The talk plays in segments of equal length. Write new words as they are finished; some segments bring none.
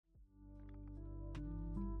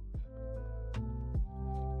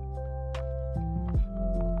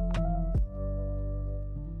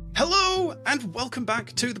and welcome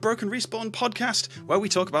back to the Broken Respawn podcast, where we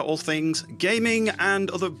talk about all things gaming and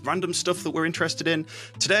other random stuff that we're interested in.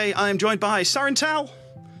 Today, I am joined by Sarental.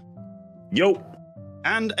 Yo.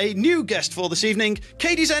 And a new guest for this evening,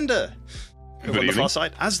 Katie Zender. Over on the far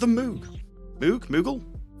side as the Moog. Moogle?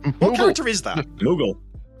 What character is that? Moogle.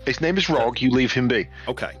 His name is Rog, you leave him be.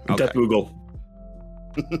 Okay. Death Moogle.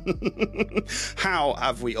 How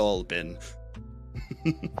have we all been?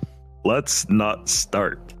 Let's not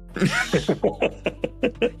start.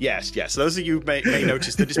 Yes. Those of you may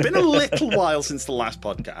notice that it's been a little while since the last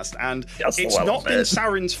podcast, and it's not been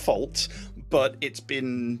Saren's fault, but it's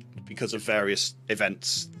been because of various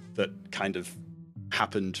events that kind of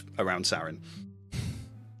happened around Saren.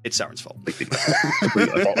 It's Saren's fault.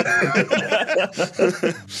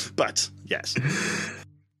 But, yes.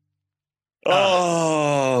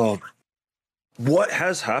 Oh, what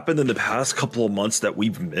has happened in the past couple of months that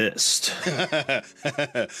we've missed?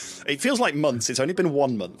 It feels like months. It's only been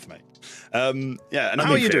 1 month, mate. Yeah, and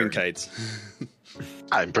how are you doing, Kate?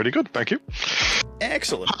 I'm pretty good, thank you.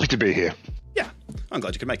 Excellent. Happy to be here. Yeah, I'm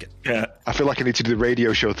glad you could make it. Yeah, I feel like I need to do the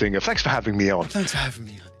radio show thing of thanks for having me on. Thanks for having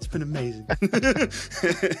me on. It's been amazing.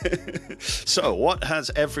 So, what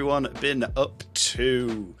has everyone been up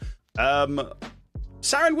to?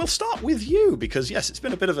 Saren, we'll start with you because yes, it's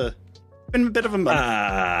been a bit of a month.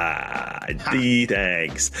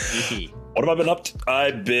 Thanks. What have I been up to?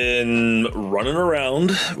 I've been running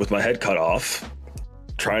around with my head cut off,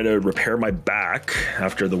 trying to repair my back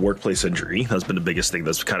after the workplace injury. That's been the biggest thing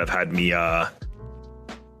that's kind of had me,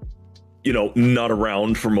 not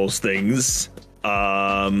around for most things.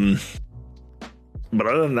 But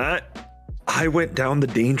other than that, I went down the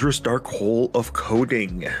dangerous dark hole of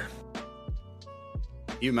coding.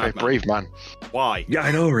 You mad man. Brave man. Why? Yeah,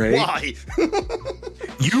 I know, right? Why?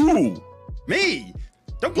 You! Me?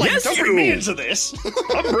 Don't bring me into this.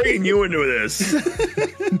 I'm bringing you into this.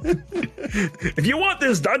 If you want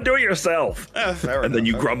this done, do it yourself. Fair enough. Then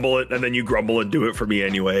you grumble it, and then you grumble and do it for me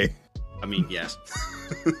anyway. I mean, yes.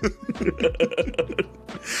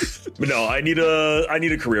 But no, I need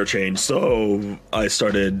a career change, so I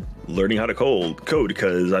started learning how to code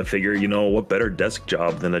because I figure, what better desk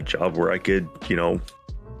job than a job where I could,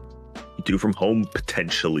 do from home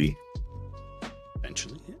potentially.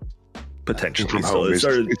 Potentially From home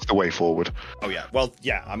it's the way forward. Oh yeah. Well,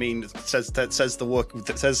 yeah. I mean, it says the work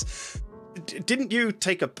that says. Didn't you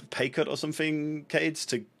take a pay cut or something, Cades,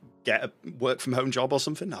 to get a work from home job or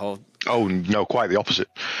something? Or... Oh no, quite the opposite.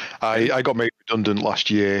 I got made redundant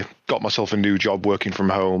last year, got myself a new job working from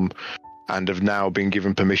home, and have now been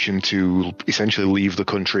given permission to essentially leave the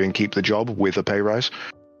country and keep the job with a pay rise.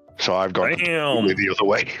 So I've gone the other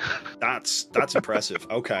way. That's impressive.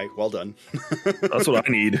 Okay, well done. That's what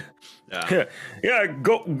I need. Yeah.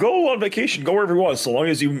 Go on vacation. Go wherever you want, so long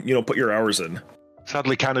as you put your hours in.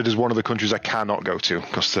 Sadly, Canada's one of the countries I cannot go to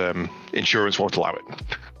because insurance won't allow it.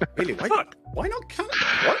 Really? Why not Canada?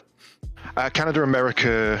 What? Canada,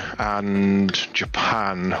 America, and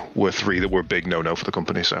Japan were three that were a big no-no for the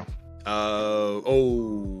company. So.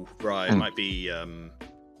 Right. It might be.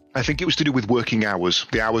 I think it was to do with working hours.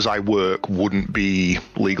 The hours I work wouldn't be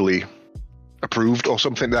legally approved or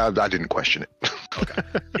something. I didn't question it. Okay.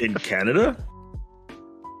 In Canada?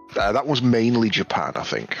 That was mainly Japan, I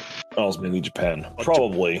think. That was mainly Japan.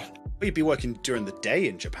 Probably. Well, you'd be working during the day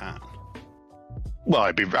in Japan. Well,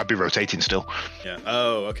 I'd be rotating still. Yeah.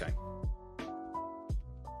 Oh, okay.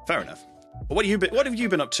 Fair enough. But what have you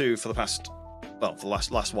been up to for the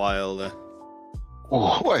last while?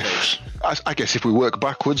 I guess if we work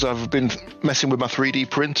backwards, I've been messing with my 3D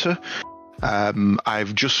printer.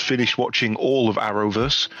 I've just finished watching all of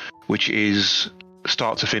Arrowverse, which is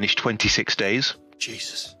start to finish 26 days.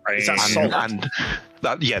 Jesus. Is that solid? And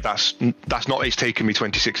that's not, it's taken me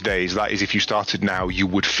 26 days. That is, if you started now, you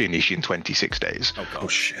would finish in 26 days. Oh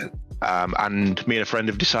shit. And me and a friend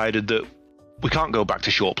have decided that we can't go back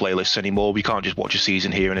to short playlists anymore. We can't just watch a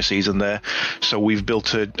season here and a season there. So we've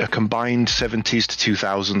built a combined 70s to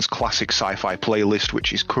 2000s classic sci-fi playlist,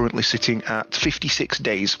 which is currently sitting at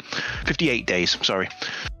 58 days, sorry.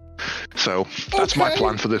 So that's my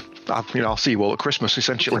plan for I'll see you all at Christmas,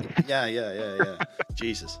 essentially. Yeah.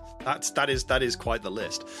 Jesus. That is quite the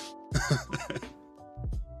list.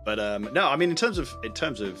 But no, I mean in terms of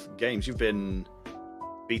games, you've been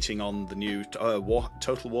beating on the new Total War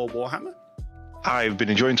Warhammer? I've been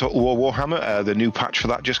enjoying Total War Warhammer. The new patch for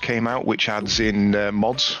that just came out, which adds in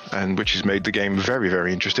mods, and which has made the game very,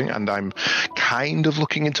 very interesting. And I'm kind of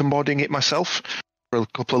looking into modding it myself for a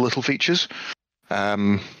couple of little features.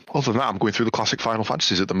 Other than that, I'm going through the classic Final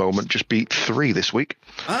Fantasies at the moment. Just beat 3 this week.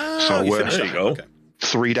 So there you go. Okay.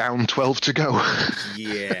 3 down, 12 to go.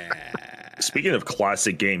 Yeah. Speaking of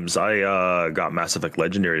classic games, I got Mass Effect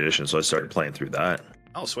Legendary Edition, so I started playing through that.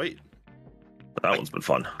 Oh, sweet. That one's been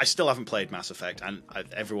fun. I still haven't played Mass Effect, and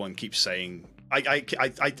everyone keeps saying,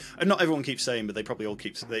 not everyone keeps saying, but they probably all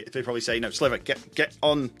keep, they probably say, no, Sliver, get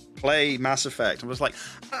on, play Mass Effect. I was like,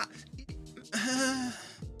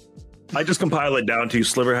 I just compile it down to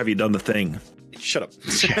Sliver, have you done the thing? Shut up.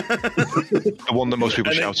 The one that most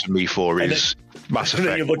people shout at me for is Mass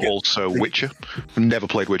Effect, also Witcher. Never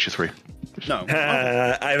played Witcher 3. No.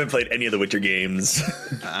 I haven't played any of the Witcher games.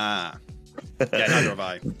 Yeah, neither have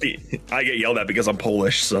I. I get yelled at because I'm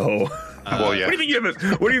Polish, so... Well, yeah. What do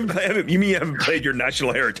you mean you haven't played your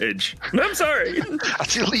national heritage? I'm sorry.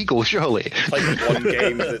 That's illegal, surely. Played one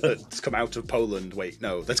game that's come out of Poland. Wait,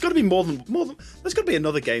 no. There's got to be more than. There's got to be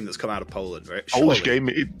another game that's come out of Poland, right? Polish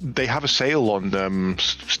game. They have a sale on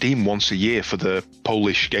Steam once a year for the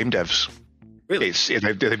Polish game devs. Really?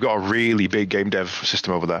 They've got a really big game dev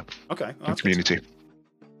system over there. Okay. Well, community.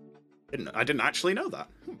 I didn't actually know that.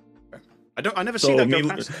 I never see that go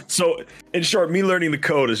past. So, in short, me learning the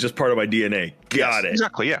code is just part of my DNA. Got it.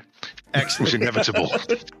 Exactly, yeah. Excellent. It was inevitable.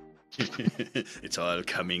 It's all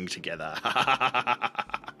coming together.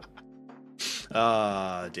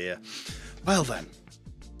 Ah, dear. Well then.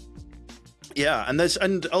 Yeah,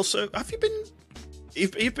 and also, have you been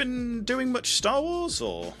you've been doing much Star Wars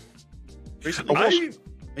or recently?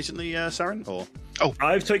 Recently, Saren, or? Oh,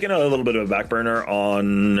 I've taken a little bit of a back burner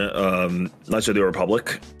on Knights of the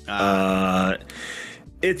Republic.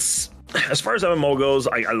 It's, as far as MMO goes,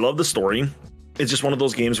 I love the story. It's just one of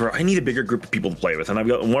those games where I need a bigger group of people to play with, and I've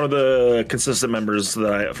got one of the consistent members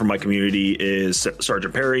from my community is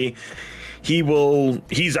Sergeant Perry.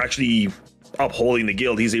 He's actually upholding the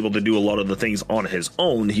guild. He's able to do a lot of the things on his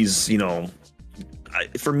own. He's,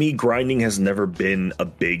 for me, grinding has never been a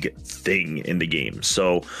big thing in the game.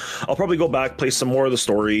 So I'll probably go back, play some more of the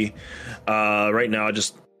story. Right now, I'm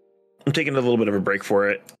taking a little bit of a break for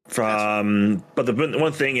it. But the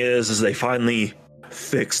one thing is they finally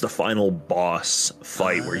fixed the final boss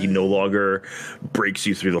fight where he no longer breaks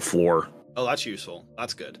you through the floor. Oh, that's useful.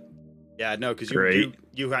 That's good. Yeah, no, because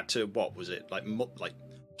you had to, what was it, like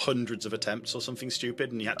hundreds of attempts or something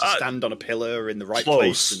stupid, and you had to stand on a pillar in the right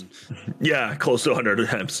place. Yeah, close to 100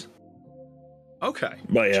 attempts. Okay.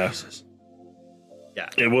 But yeah. Jesus. Yeah.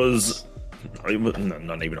 It was not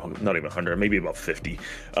even 100, maybe about 50.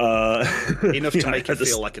 Enough to make it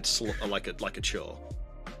feel like a chore.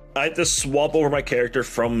 I had to swap over my character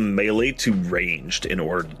from melee to ranged in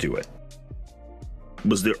order to do it.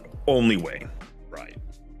 Was the only way. Right.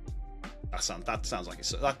 That sounds like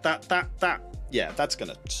it's yeah, that's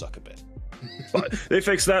gonna suck a bit. But they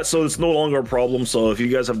fixed that, so it's no longer a problem. So if you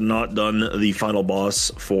guys have not done the final boss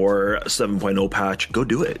for 7.0 patch, go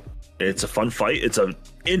do it. It's a fun fight. It's an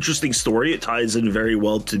interesting story. It ties in very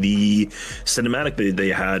well to the cinematic they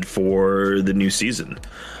had for the new season.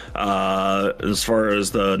 As far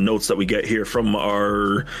as the notes that we get here from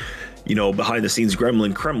our, behind the scenes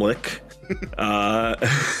gremlin Kremlik,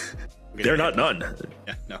 they're not done.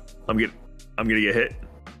 Yeah, no. I'm gonna get hit.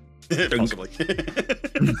 Possibly.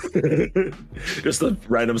 Just a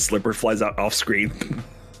random slipper flies out off screen.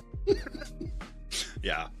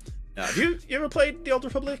 Yeah. Now, have you ever played the Old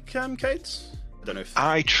Republic, Kate? I don't know if...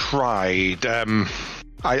 I tried.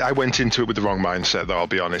 I went into it with the wrong mindset, though, I'll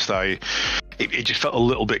be honest. It just felt a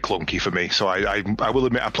little bit clunky for me. So I will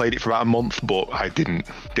admit I played it for about a month, but I didn't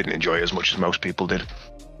enjoy it as much as most people did.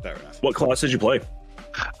 Fair enough. What class did you play?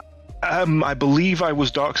 I believe I was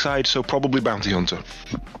Dark Side, so probably Bounty Hunter.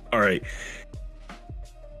 All right.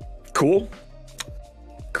 Cool.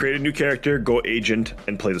 Create a new character, go agent,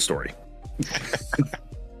 and play the story.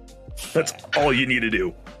 That's all you need to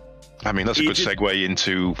do. I mean, that's a good segue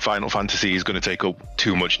into Final Fantasy is going to take up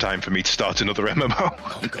too much time for me to start another MMO.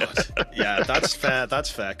 Oh, God. Yeah, that's fair. That's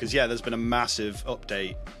fair. Because, yeah, there's been a massive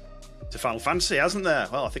update to Final Fantasy, hasn't there?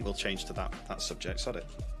 Well, I think we'll change to that subject. Sod it.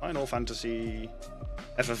 Final Fantasy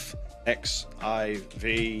FFXIV.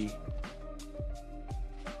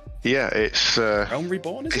 Yeah, it's Realm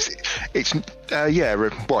Reborn. Is it? It's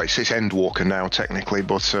Endwalker now technically,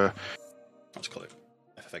 but let's call it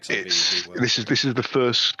FFXIV. This is the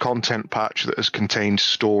first content patch that has contained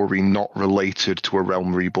story not related to a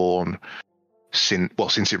Realm Reborn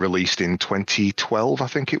since it released in 2012, I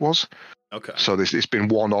think it was. Okay. So it's been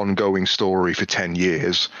one ongoing story for 10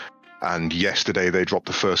 years, and yesterday they dropped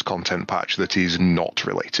the first content patch that is not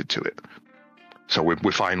related to it. So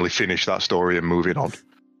we finally finished that story and moving on.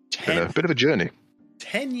 Been a bit of a journey.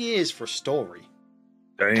 10 years for a story.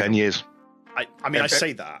 10 years. I mean, I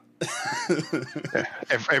say that.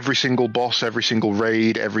 Every single boss, every single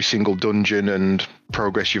raid, every single dungeon and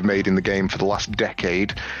progress you've made in the game for the last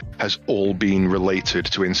decade has all been related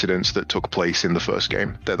to incidents that took place in the first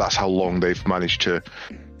game. That's how long they've managed to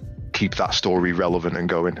keep that story relevant and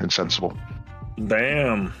going and sensible.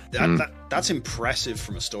 Damn. That's impressive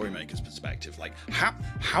from a story maker's perspective. Like,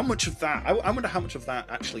 how much of that... I wonder how much of that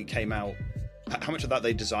actually came out, how much of that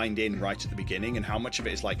they designed in right at the beginning, and how much of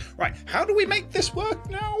it is like, right, how do we make this work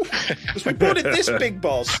now? Because we brought in this big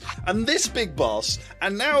boss, and this big boss,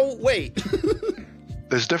 and now, wait.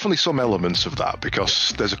 There's definitely some elements of that,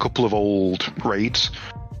 because there's a couple of old raids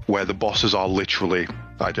where the bosses are literally...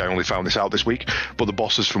 I only found this out this week, but the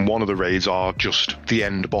bosses from one of the raids are just the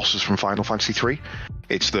end bosses from Final Fantasy III.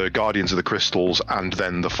 It's the Guardians of the Crystals and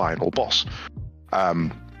then the final boss.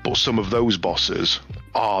 But some of those bosses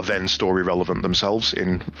are then story relevant themselves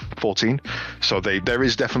in 14. So there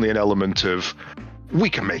is definitely an element of, we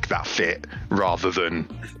can make that fit, rather than,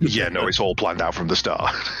 yeah, no, it's all planned out from the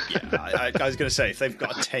start. Yeah, I was going to say, if they've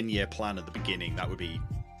got a 10-year plan at the beginning, that would be,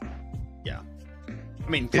 yeah. I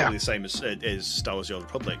mean, probably the same as Star Wars: The Old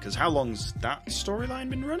Republic, because how long's that storyline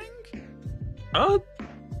been running?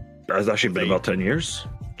 That's actually been about 10 years.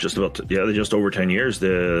 Just over 10 years.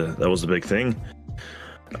 That was the big thing.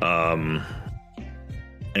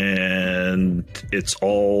 And it's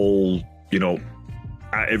all,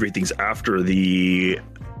 everything's after the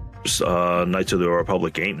Knights of the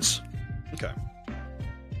Republic games. Okay.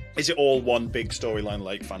 Is it all one big storyline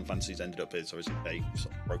like Final Fantasy's ended up is, or is it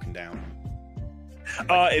sort of broken down?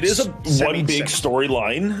 It is one big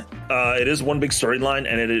storyline. It is one big storyline,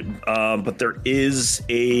 and but there is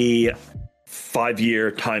a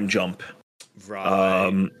 5-year time jump.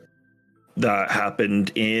 Right. That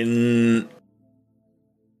happened in,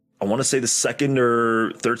 I want to say, the second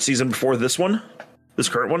or third season before this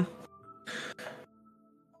current one.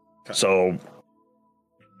 Okay. So,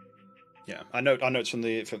 yeah, I know it's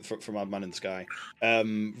from our Man in the Sky.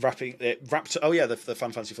 The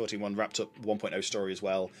Final Fantasy 14 one wrapped up 1.0 story as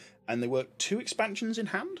well, and they were 2 expansions in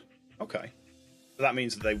hand. Okay, so that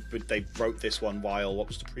means that they wrote this one while, what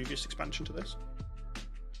was the previous expansion to this?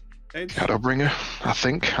 Shadowbringer, I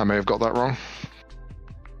think. I may have got that wrong.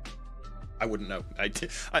 I wouldn't know.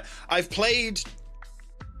 I've played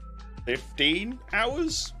 15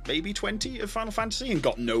 hours, maybe 20 of Final Fantasy and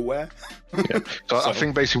got nowhere. Yeah. So I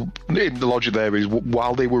think basically the logic there is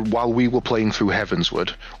while we were playing through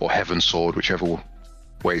Heavensward or Heavensword, whichever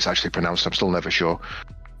way it's actually pronounced, I'm still never sure.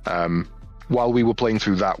 While we were playing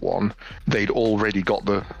through that one, they'd already got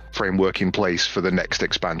the framework in place for the next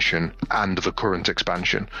expansion and the current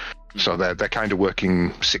expansion. So they're kind of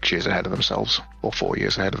working 6 years ahead of themselves, or 4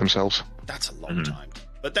 years ahead of themselves. That's a long time.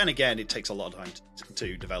 But then again, it takes a lot of time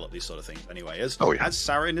to develop these sort of things anyway, as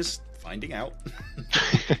Saren is finding out.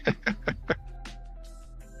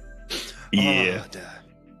 Yeah.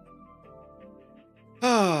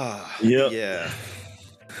 Yeah.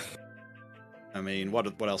 I mean, what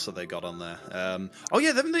else have they got on there? They're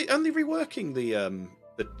only reworking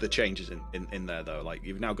the changes in there though. Like,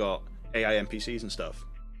 you've now got AI NPCs and stuff,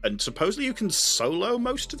 and supposedly you can solo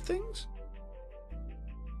most of things.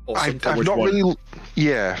 I've not really.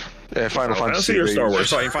 Yeah, Final Fantasy or Star Wars.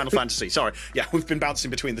 Sorry, Final Fantasy. Sorry, yeah, we've been bouncing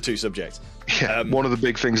between the two subjects. Yeah, one of the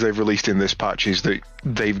big things they've released in this patch is that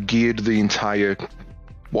they've geared the entire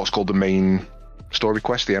what's called the main story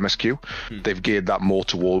quest, the MSQ. They've geared that more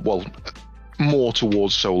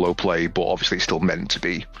towards solo play, but obviously it's still meant to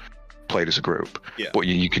be played as a group. Yeah. But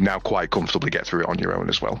you can now quite comfortably get through it on your own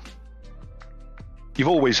as well. You've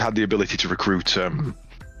always had the ability to recruit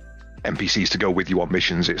NPCs to go with you on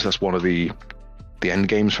missions. That's one of the end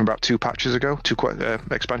games from about 2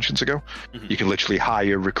 expansions ago. You can literally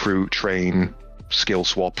hire, recruit, train, skill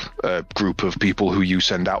swap a group of people who you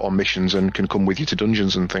send out on missions and can come with you to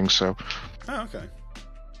dungeons and things. So, okay,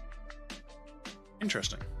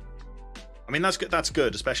 interesting. I mean, that's good. That's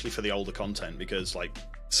good, especially for the older content, because, like,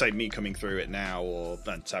 say me coming through it now, or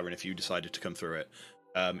Taryn, if you decided to come through it.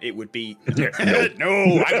 It would be no,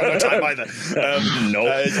 I don't have time either.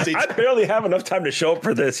 I barely have enough time to show up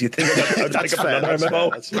for this. You think I got to pick up another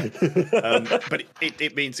MMO? But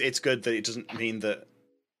it means it's good that it doesn't mean that,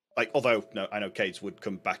 like, although no, I know Cades would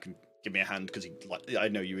come back and give me a hand because I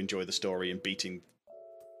know you enjoy the story and beating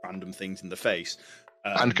random things in the face.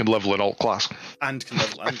 And can level an alt class. And can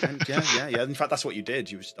level, and yeah. In fact, that's what you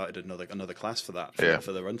did. You started another class for that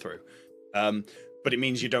for the run through. But it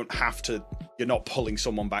means you don't have to. You're not pulling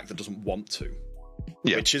someone back that doesn't want to.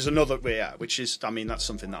 Yeah. Which is another. Yeah. Which is. I mean, that's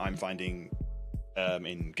something that I'm finding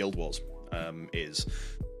in Guild Wars. Is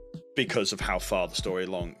because of how far the story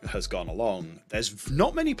has gone along. There's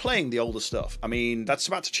not many playing the older stuff. I mean, that's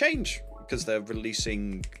about to change because they're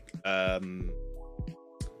releasing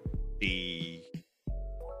the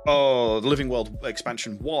Living World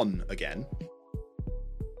Expansion 1 again,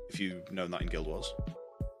 if you've known that in Guild Wars,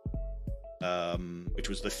 which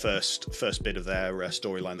was the first bit of their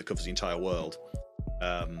storyline that covers the entire world.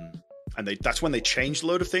 And that's when they changed a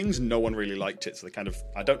load of things, and no one really liked it. So they kind of,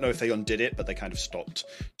 I don't know if they undid it, but they kind of stopped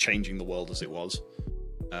changing the world as it was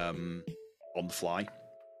on the fly.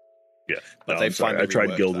 Yeah, but I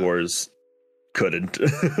tried Guild Wars, couldn't.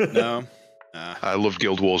 No. I love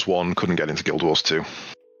Guild Wars 1, couldn't get into Guild Wars 2.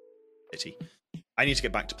 Pity. I need to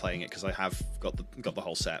get back to playing it because I have got the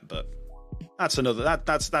whole set, but that's for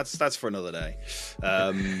another day.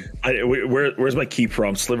 Where's my key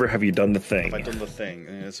prompt? Sliver, have you done the thing? Have I done the thing?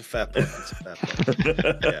 It's a fair point.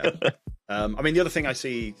 Yeah. I mean, the other thing I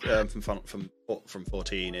see from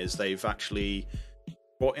 14 is they've actually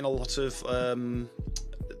brought in a lot of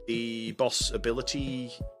the boss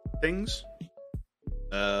ability things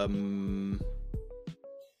from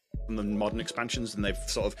the modern expansions, and they've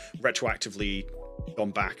sort of retroactively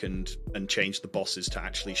gone back and changed the bosses to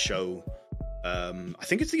actually show. I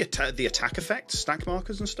think it's the attack effect, stack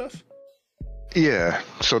markers and stuff. Yeah,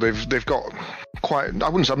 so they've got quite. I'm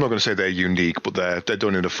not going to say they're unique, but they're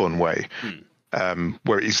done in a fun way.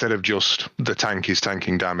 Where instead of just the tank is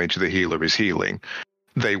tanking damage, the healer is healing,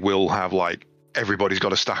 they will have like everybody's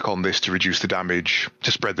got a stack on this to reduce the damage,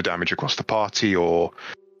 to spread the damage across the party, or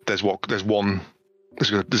there's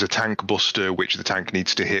a tank buster which the tank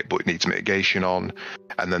needs to hit but it needs mitigation on,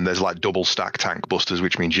 and then there's like double stack tank busters,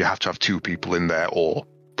 which means you have to have two people in there or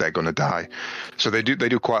they're going to die. So they do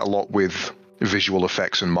quite a lot with visual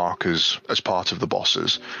effects and markers as part of the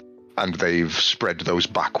bosses, and they've spread those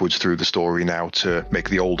backwards through the story now to make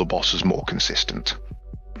the older bosses more consistent.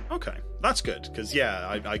 Okay, that's good, because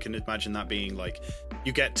I can imagine that being like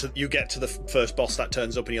you get to the first boss that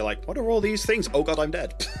turns up and you're like, what are all these things? Oh god, I'm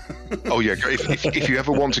dead. Oh yeah, if you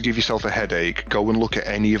ever want to give yourself a headache, go and look at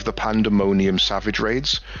any of the Pandemonium Savage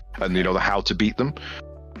raids and the how to beat them.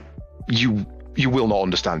 You will not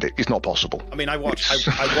understand it. It's not possible. I mean, I watched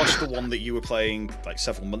the one that you were playing like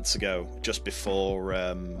several months ago, just before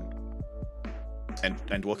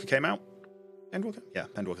Endwalker came out. Endwalker, yeah,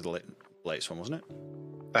 Endwalker the latest one, wasn't it?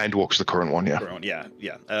 Endwalker's the current one, yeah.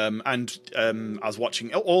 Yeah. And I was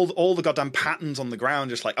watching all the goddamn patterns on the ground,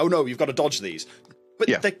 just like, oh no, you've got to dodge these. But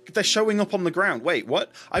yeah, they're showing up on the ground. Wait,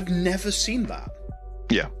 what? I've never seen that.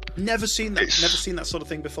 Yeah. Never seen that. Never seen that sort of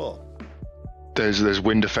thing before. There's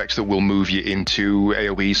wind effects that will move you into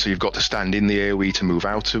AoE, so you've got to stand in the AoE to move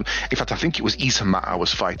out of. In fact, I think it was Isamat I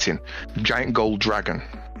was fighting. Giant gold dragon.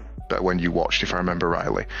 When you watched, if I remember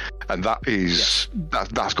rightly, and that is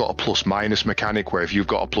that's got a plus minus mechanic where if you've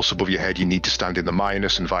got a plus above your head, you need to stand in the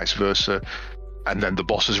minus and vice versa. And then the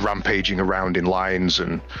boss is rampaging around in lines,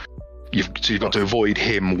 and you've got to avoid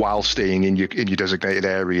him while staying in your designated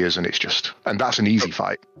areas, and that's an easy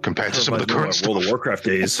fight compared to some of the current stuff. World of Warcraft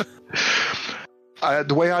days.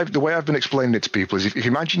 The way I've been explaining it to people is if you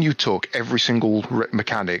imagine you took every single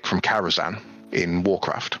mechanic from Karazhan in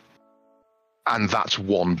Warcraft, and that's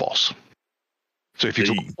one boss. So if you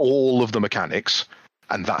took all of the mechanics,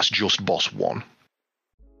 and that's just boss one,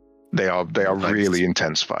 they are really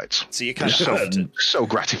intense fights. So you kind of so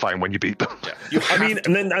gratifying when you beat them. Yeah.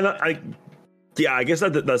 I guess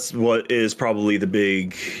that's what is probably the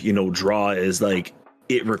big draw is like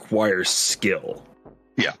it requires skill.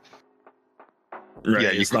 Yeah. Right?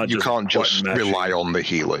 Yeah, you can't just rely on the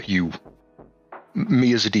healer.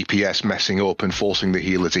 Me as a DPS messing up and forcing the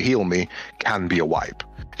healer to heal me can be a wipe.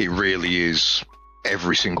 It really is.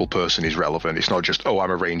 Every single person is relevant. It's not just,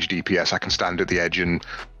 I'm a ranged DPS, I can stand at the edge and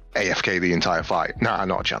AFK the entire fight. Nah,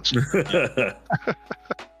 not a chance.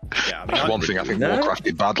 That's one thing I think Warcraft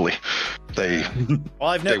did badly. They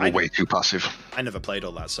were way too passive. I never played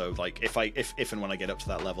all that, so like if and when I get up to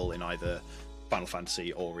that level in either Final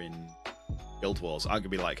Fantasy or in Guild Wars, I'm gonna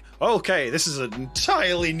be like, okay, this is an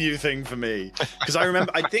entirely new thing for me. Because I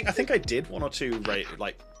remember, I think I did one or two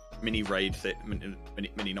mini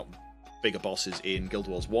not bigger bosses in Guild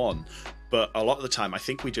Wars 1, but a lot of the time I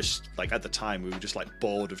think we just at the time we were just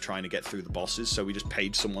bored of trying to get through the bosses, so we just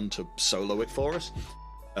paid someone to solo it for us.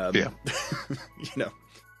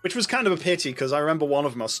 Which was kind of a pity, because I remember one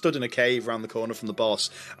of them, I was stood in a cave around the corner from the boss,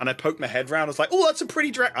 and I poked my head around, I was like, oh, that's a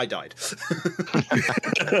pretty I died.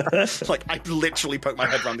 I literally poked my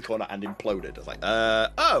head around the corner and imploded. I was like,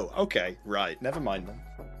 okay, right, never mind then.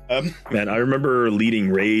 Man, I remember leading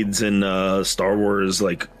raids in Star Wars,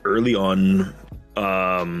 early on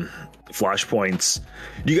flashpoints.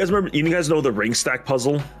 Do you guys remember, you guys know the ring stack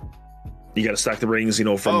puzzle? You got to stack the rings, you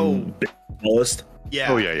know, from big to smallest.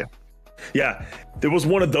 Yeah. Oh yeah. Yeah, there was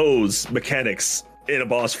one of those mechanics in a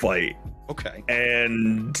boss fight. Okay.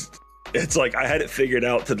 And it's like I had it figured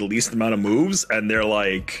out to the least amount of moves, and they're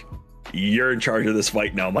like, "You're in charge of this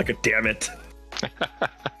fight now." I'm like, "Damn it!"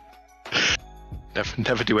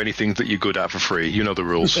 Never do anything that you're good at for free. You know the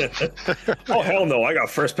rules. Oh hell no! I got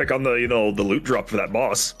first pick on the the loot drop for that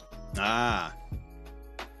boss. Ah,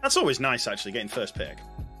 that's always nice, actually, getting first pick.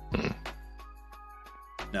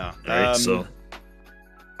 No. Right, so.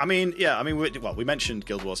 I mean, we mentioned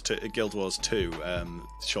Guild Wars 2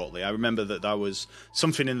 shortly. I remember that was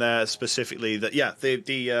something in there specifically that,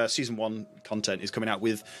 the Season 1 content is coming out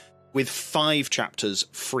with 5 chapters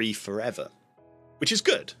free forever, which is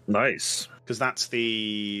good. Nice. Because that's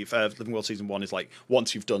the Living World Season 1 is like,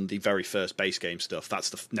 once you've done the very first base game stuff, that's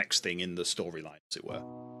the next thing in the storyline, as it were.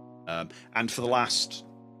 And for the last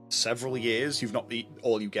several years,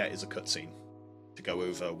 all you get is a cutscene to go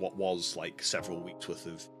over what was like several weeks worth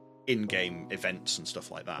of in-game events and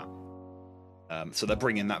stuff like that. So they're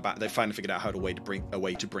bringing that back. They finally figured out a way to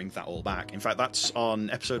bring that all back. In fact, that's on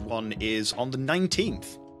episode 1 is on the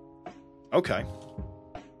 19th. Okay.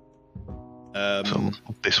 So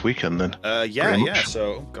this weekend then. Yeah.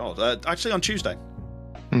 So, God, actually on Tuesday.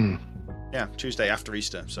 Hmm. Yeah, Tuesday after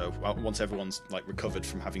Easter. So once everyone's like recovered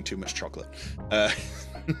from having too much chocolate.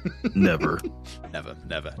 Never,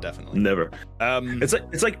 definitely never.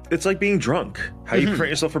 It's like being drunk. How you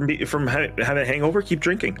prevent yourself from having a hangover? Keep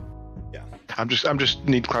drinking. Yeah. I'm just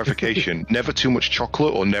need clarification. Never too much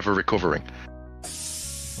chocolate or never recovering.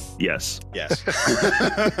 Yes.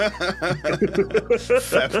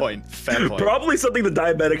 Fair point. Probably something the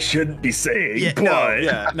diabetics shouldn't be saying.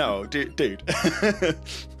 Yeah, no, dude.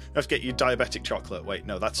 Let's get you diabetic chocolate. Wait,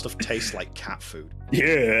 no, that stuff tastes like cat food.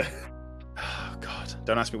 Yeah. Oh God!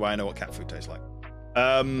 Don't ask me why I know what cat food tastes like.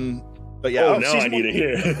 But yeah. Now I need to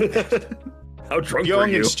hear. How drunk were you?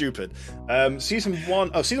 Young and stupid. Season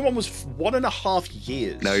 1 was 1.5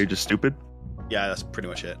 years. Now you're just stupid. Yeah, that's pretty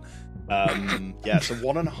much it. Yeah, so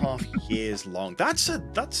 1.5 years long. That's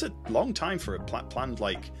a long time for a planned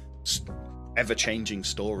like ever-changing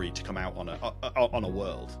story to come out on a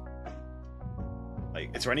world.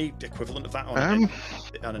 Like, is there any equivalent of that on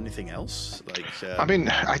anything else? Like, I mean,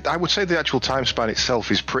 I would say the actual time span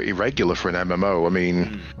itself is pretty regular for an MMO. I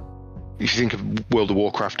mean, if you think of World of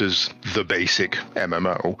Warcraft as the basic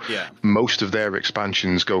MMO, most of their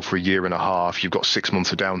expansions go for 1.5 years. You've got 6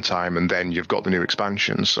 months of downtime, and then you've got the new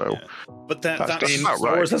expansion. So, but that's about Star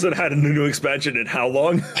right. Wars hasn't had a new expansion in how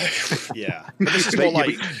long? Yeah, but this is more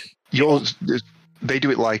like they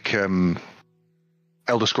do it like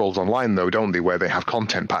Elder Scrolls Online, though, don't they? Where they have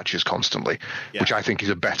content patches constantly, which I think is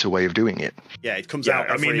a better way of doing it. Yeah, it comes out.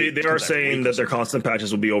 I mean, they are saying that their constant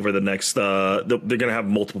patches will be over the next. They're going to have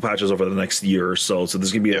multiple patches over the next year or so. So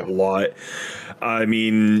there's going to be a lot. I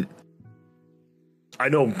mean, I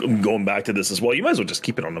know I'm going back to this as well. You might as well just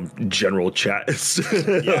keep it on the general chat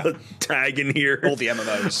tag in here. All the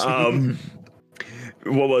MMOs.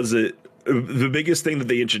 What was it? The biggest thing that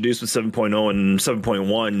they introduced with 7.0 and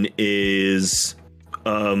 7.1 is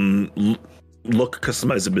look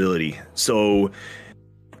customizability. So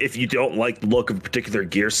if you don't like the look of a particular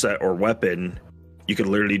gear set or weapon, you could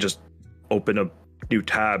literally just open a new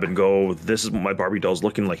tab and go, this is what my Barbie doll's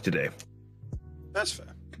looking like today. That's fair.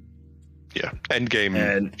 Yeah,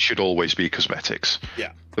 endgame should always be cosmetics.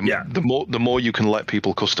 Yeah. The more you can let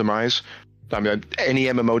people customize. I mean, any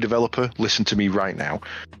MMO developer, listen to me right now.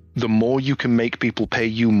 The more you can make people pay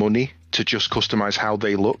you money to just customize how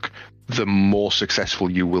they look, the more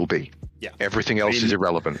successful you will be. Yeah. Everything else is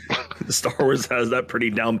irrelevant. Star Wars has that pretty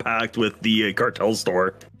down packed with the cartel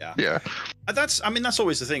store. Yeah. That's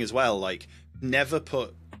always the thing as well. Like, never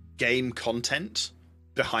put game content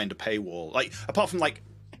behind a paywall. Like, apart from like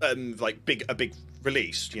a big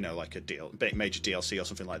release, you know, like a major DLC or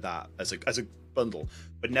something like that as a bundle,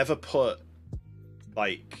 but never put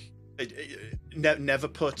never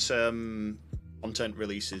put content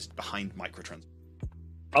releases behind microtransactions.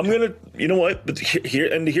 I'm gonna, you know what? But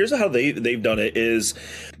here's how they've done it: is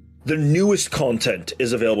the newest content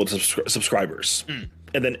is available to subscribers,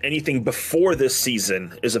 and then anything before this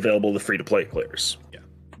season is available to free-to-play players. Yeah.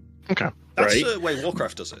 Okay. That's the way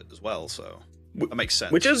Warcraft does it as well. So that makes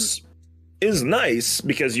sense. Which is nice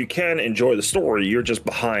because you can enjoy the story. You're just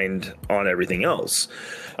behind on everything else.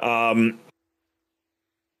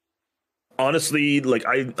 Honestly, like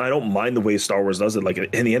I don't mind the way Star Wars does it. Like,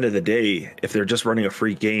 in the end of the day, if they're just running a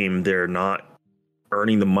free game, they're not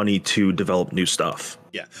earning the money to develop new stuff.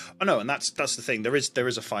 Yeah, I know, and that's the thing. There is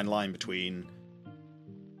a fine line between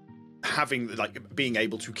having like being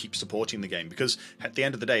able to keep supporting the game, because at the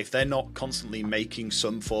end of the day, if they're not constantly making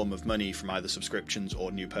some form of money from either subscriptions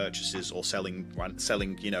or new purchases or selling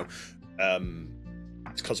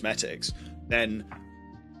cosmetics, then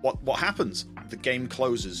what happens? The game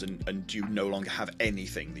closes and you no longer have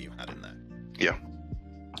anything that you had in there. Yeah.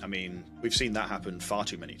 I mean, we've seen that happen far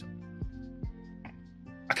too many times.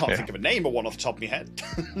 I can't think of a name or one off the top of my head.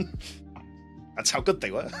 That's how good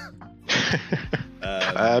they were.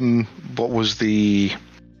 What was the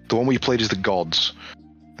one where you played as the gods?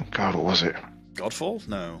 God, what was it? Godfall?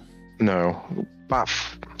 No, about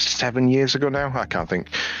 7 years ago now. I can't think.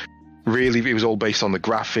 Really, it was all based on the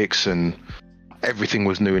graphics and everything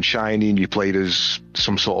was new and shiny, and you played as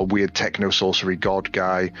some sort of weird techno sorcery god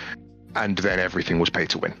guy, and then everything was pay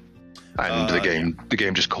to win, and the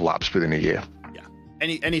game just collapsed within a year. Yeah.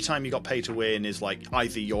 Any time you got pay to win is like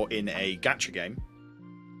either you're in a gacha game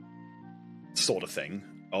sort of thing,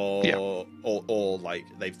 or like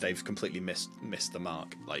they've completely missed the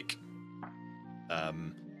mark. Like,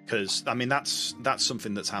 because I mean that's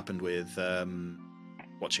something that's happened with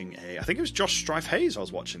watching I think it was Josh Strife Hayes I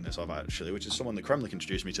was watching this of actually, which is someone that Kremlik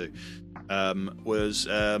introduced me to, was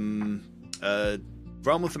Realm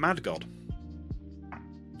of the Mad God,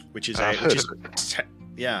 which is it's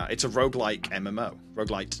a roguelike MMO.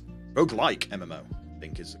 Roguelike MMO, I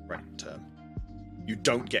think is the correct term. You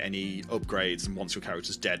don't get any upgrades, and once your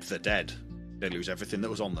character's dead, they're dead. They lose everything that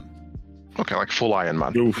was on them. Okay, like full Iron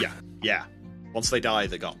Man. Oof. Yeah. Once they die,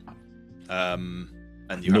 they're gone.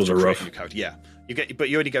 And you have to create a new character. Yeah, but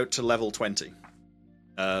you only go to level 20.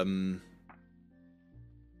 And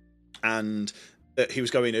he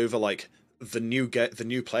was going over like the new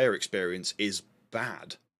player experience is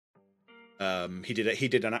bad. He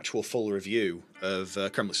did an actual full review of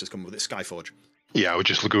Kremlis has come up with it, Skyforge. Yeah, I was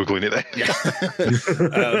just Googling it there. Yeah.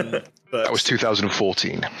 But that was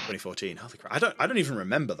 2014. 2014. Holy crap! I don't even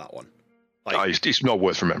remember that one. Like, it's not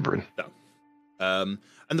worth remembering. No.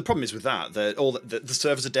 And the problem is with that, the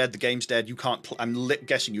servers are dead, the game's dead. You can't. I'm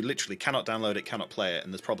guessing you literally cannot download it, cannot play it,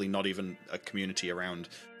 and there's probably not even a community around.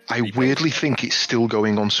 I weirdly think it's still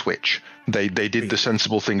going on Switch. They did the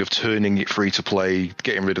sensible thing of turning it free to play,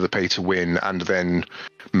 getting rid of the pay to win, and then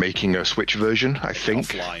making a Switch version. I think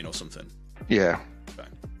offline or something. Yeah.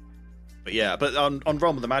 Okay. But on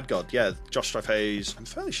Realm of the Mad God, Josh Strife Hayes, I'm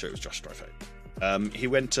fairly sure it was Josh Strife Hayes. He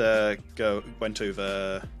went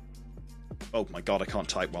over. Oh my god, I can't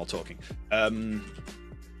type while talking.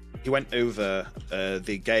 He went over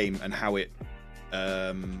the game and how it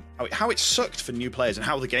sucked for new players and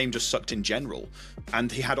how the game just sucked in general.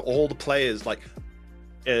 And he had all the players like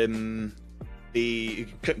the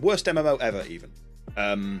worst MMO ever, even.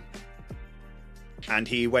 And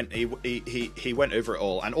he went over it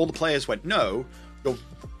all, and all the players went, "No,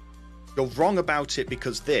 you're wrong about it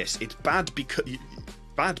because this. It's bad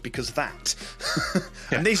because that."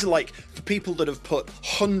 And these are like the people that have put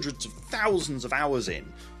hundreds of thousands of hours in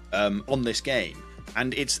on this game,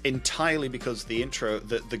 and it's entirely because the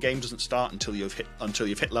game doesn't start until you've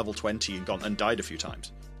hit level 20 and gone and died a few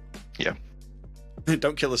times. Yeah.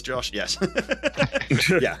 Don't kill us, Josh. Yes.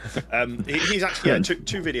 Yeah. He's actually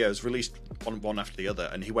two videos released one after the other,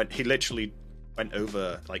 and he literally went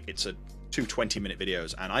over like it's a 20-minute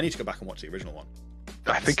videos, and I need to go back and watch the original one.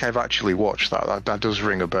 I think I've actually watched that. That does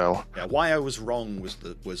ring a bell. Yeah, Why I Was Wrong was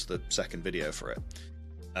the second video for it,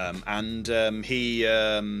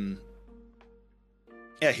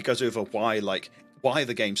 he goes over why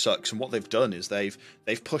the game sucks, and what they've done is they've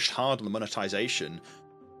pushed hard on the monetization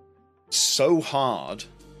so hard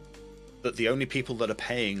that the only people that are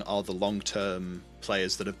paying are the long-term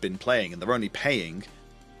players that have been playing, and they're only paying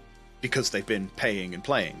because they've been paying and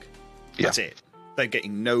playing. That's it. They're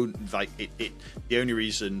getting no the only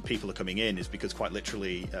reason people are coming in is because quite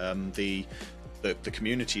literally the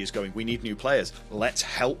community is going, we need new players, let's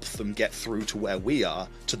help them get through to where we are,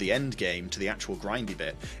 to the end game, to the actual grindy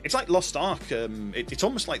bit. It's like Lost Ark. It's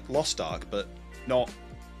almost like Lost Ark, but not.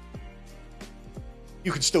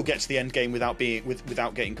 You can still get to the end game without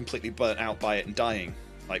getting completely burnt out by it and dying.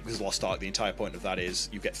 Like, because Lost Ark, the entire point of that is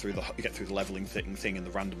you get through the leveling thing and the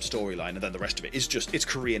random storyline, and then the rest of it is it's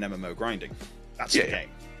Korean MMO grinding. That's the game.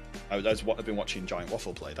 That's what I've been watching Giant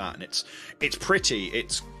Waffle play that, and it's pretty,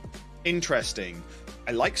 it's interesting.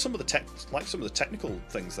 I like some of the technical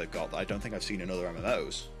things they've got that I don't think I've seen in other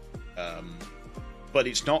MMOs. But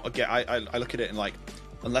it's not again. I look at it and like,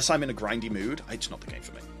 unless I'm in a grindy mood, it's not the game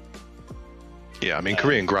for me. Yeah, I mean,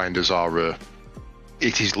 Korean grinders are.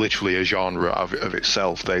 It is literally a genre of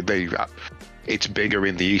itself. It's bigger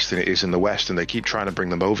in the East than it is in the West, and they keep trying to bring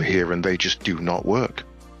them over here, and they just do not work.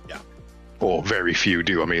 Yeah, or very few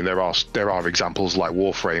do. I mean, there are examples like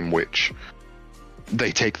Warframe which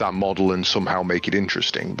they take that model and somehow make it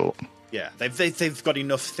interesting, but yeah, they've got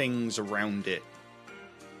enough things around it,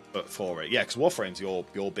 but for it, yeah, because Warframe's your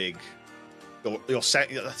big,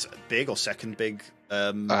 that's big or second big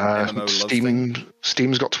MMO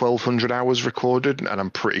Steam's got 1,200 hours recorded, and I'm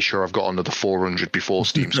pretty sure I've got another 400 before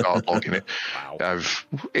Steam started logging it. Wow.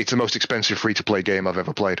 It's the most expensive free-to-play game I've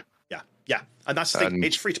ever played. Yeah, and that's the thing.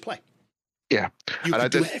 It's free to play. Yeah, you can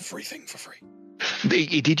do everything for free.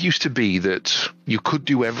 It did used to be that you could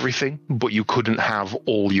do everything, but you couldn't have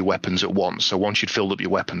all your weapons at once. So once you'd filled up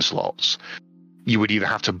your weapon slots, you would either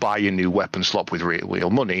have to buy a new weapon slot with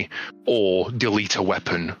real money, or delete a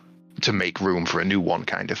weapon to make room for a new one,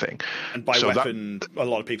 kind of thing. And by weapon, a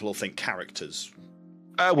lot of people will think characters.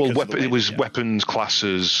 It was weapons,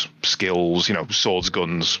 classes, skills, swords,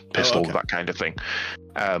 guns, pistols, that kind of thing.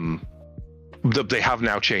 They have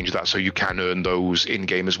now changed that so you can earn those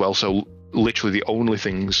in-game as well. So literally the only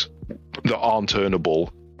things that aren't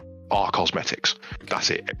earnable are cosmetics.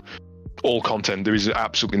 That's it. All content. There is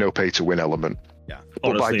absolutely no pay-to-win element. Yeah.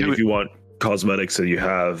 Honestly, if you want cosmetics and you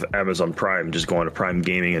have Amazon Prime, just go on to Prime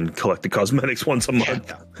Gaming and collect the cosmetics once a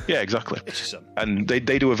month. Yeah, exactly. And they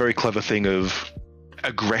do a very clever thing of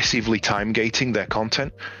aggressively time gating their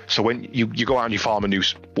content. So when you go out and you farm a new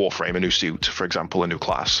Warframe, a new suit, for example, a new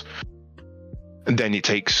class, and then it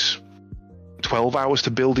takes 12 hours to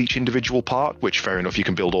build each individual part, which fair enough, you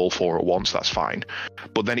can build all 4 at once, that's fine.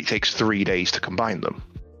 But then it takes 3 days to combine them.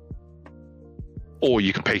 Or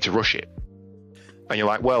you can pay to rush it. And you're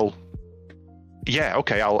like, well, yeah,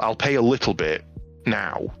 okay, I'll pay a little bit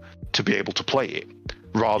now to be able to play it.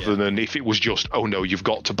 Rather than if it was just, oh no, you've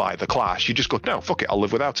got to buy the class, you just go, no, fuck it, I'll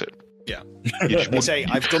live without it. Yeah. You say,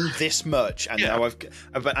 I've done this much, and now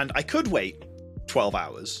and I could wait 12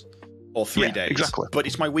 hours or 3 days. Exactly. But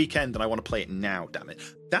it's my weekend and I want to play it now, damn it.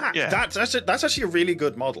 That's actually a really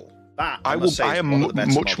good model. I am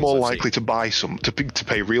much more likely to buy to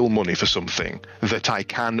pay real money for something that I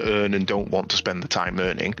can earn and don't want to spend the time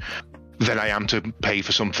earning than I am to pay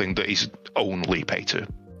for something that is only pay to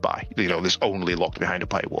buy. There's only locked behind a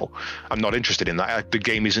paywall. I'm not interested in that. The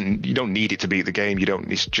game isn't. You don't need it to beat the game.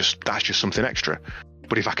 That's just something extra.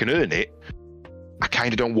 But if I can earn it, I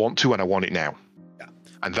kind of don't want to, and I want it now.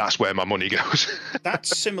 And that's where my money goes.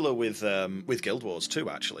 That's similar with Guild Wars 2,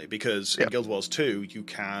 actually, because in Guild Wars 2 you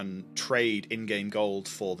can trade in-game gold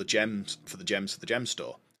for the gems of the gem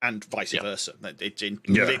store, and vice versa.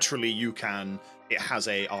 Literally, you can. It has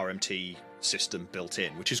a RMT system built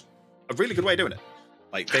in, which is a really good way of doing it.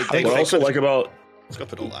 What I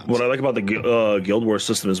like about the Guild Wars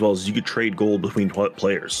system as well is you could trade gold between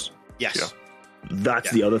players. Yes. Yeah. That's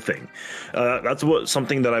the other thing. That's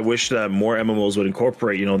something that I wish that more MMOs would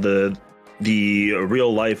incorporate. The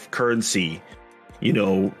real life currency,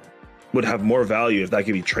 would have more value if that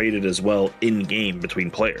could be traded as well in game between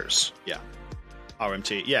players. Yeah,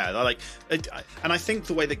 RMT. Yeah, and I think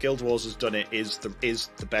the way that Guild Wars has done it is the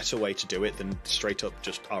better way to do it than straight up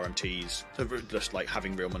just RMTs, just like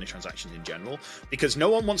having real money transactions in general. Because no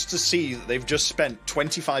one wants to see that they've just spent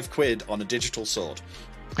 25 quid on a digital sword.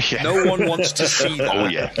 Yeah. No one wants to see that. Oh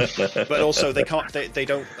yeah. But also they can't. They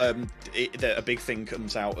don't. A big thing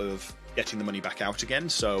comes out of getting the money back out again.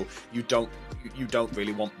 So you don't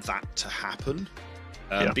really want that to happen.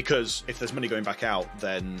 Because if there's money going back out,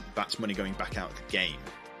 then that's money going back out of the game,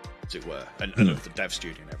 as it were, and of the dev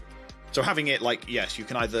studio and everything. So having it yes, you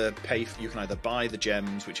can either buy the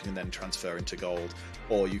gems, which you can then transfer into gold,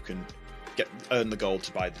 or you can earn the gold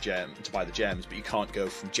to buy the gems, but you can't go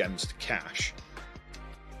from gems to cash.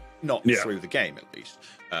 Not through the game, at least.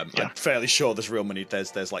 I'm fairly sure there's real money.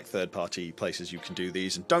 There's third-party places you can do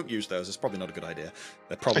these, and don't use those. It's probably not a good idea.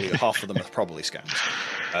 They're probably half of them are probably scams.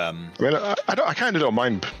 I kind of don't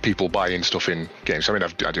mind people buying stuff in games. I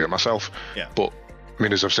do it myself. Yeah. But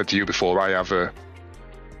as I've said to you before, I have a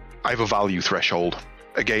value threshold.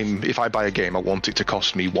 A game. If I buy a game, I want it to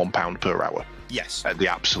cost me £1 per hour. Yes. At the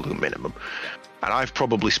absolute minimum. And I've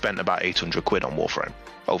probably spent about 800 quid on Warframe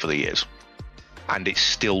over the years. And it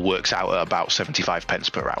still works out at about 75 pence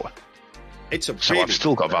per hour. So I've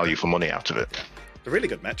still got value for money out of it. A really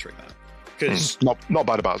good metric, that. Because not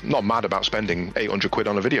mad about spending 800 quid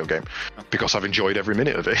on a video game, because I've enjoyed every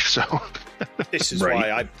minute of it. So this is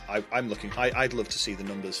why I'm looking. I'd love to see the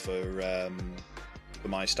numbers for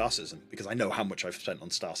my Star Citizen, because I know how much I've spent on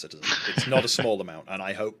Star Citizen. It's not a small amount, and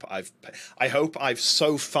I hope I've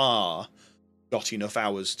so far got enough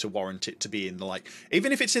hours to warrant it to be in the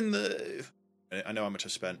even if it's in the. I know how much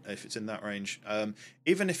I've spent. If it's in that range,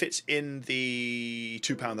 even if it's in the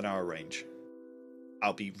 £2 an hour range,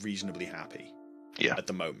 I'll be reasonably happy. Yeah. At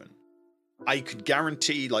the moment, I could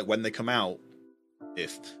guarantee, like, when they come out,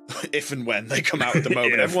 if and when they come out at the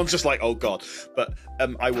moment, everyone's just like, oh god. But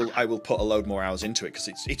I will put a load more hours into it because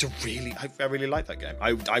it's a really I really like that game.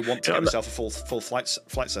 I want to get myself a full flight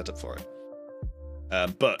setup for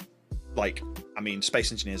it. But like, I mean,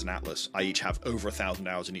 Space Engineers and Atlas, I each have over 1,000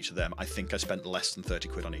 hours in each of them. I think I spent less than 30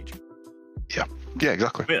 quid on each. Yeah,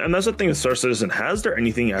 exactly. I mean, and that's the thing with Star Citizen. Has there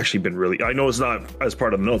anything actually been really? I know it's not as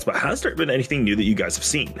part of the notes, but has there been anything new that you guys have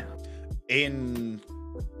seen in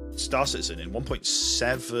Star Citizen? In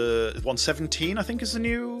 1.7, 117, I think is the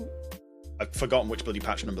new. I've forgotten which bloody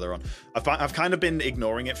patch number they're on. I've kind of been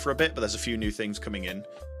ignoring it for a bit, but there's a few new things coming in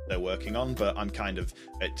they're working on. But I'm kind of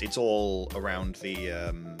it's all around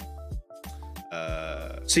the.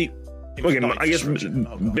 See. Okay, I guess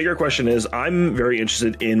bigger question is, I'm very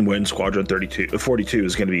interested in when Squadron 42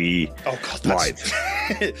 is going to be live.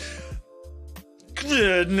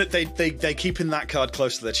 They keeping that card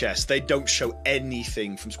close to their chest. They don't show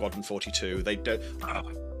anything from Squadron 42. They don't.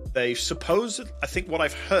 They suppose. I think what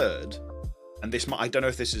I've heard, and this I don't know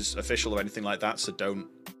if this is official or anything like that. So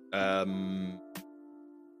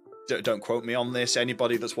don't quote me on this.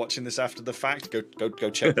 Anybody that's watching this after the fact, go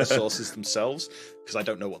check the sources themselves, because I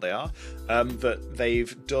don't know what they are. That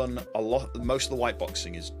they've done a lot. Most of the white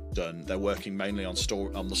boxing is done. They're working mainly on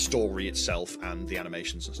the story itself and the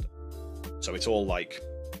animations and stuff. So it's all like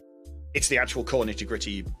it's the actual core nitty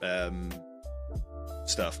gritty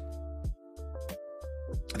stuff.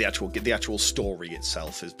 The actual story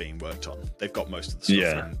itself is being worked on. They've got most of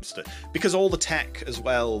the stuff, because all the tech as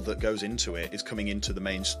well that goes into it is coming into the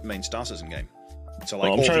main Star Citizen game. So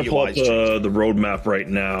like, I'm trying to pull up the roadmap right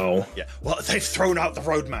now. Yeah, well, they've thrown out the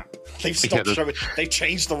roadmap. They've stopped showing. They've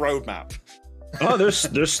changed the roadmap. Oh, there's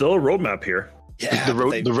still a roadmap here. Yeah, the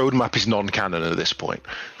roadmap is non-canon at this point.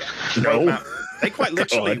 Yeah. Roadmap, they quite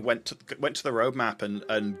literally went to the roadmap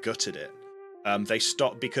and gutted it. They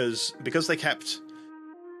stopped because they kept.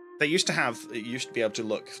 They used to be able to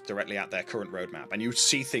look directly at their current roadmap, and you would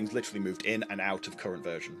see things literally moved in and out of current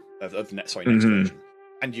version of next version,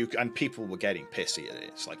 and people were getting pissy at it.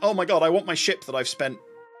 It's like, oh my god, I want my ship that I've spent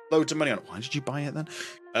loads of money on. Why did you buy it then?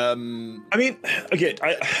 I mean, again,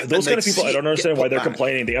 those kind of people, I don't understand why they're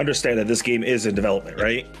complaining. They understand that this game is in development,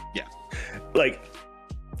 right? Yeah. Like,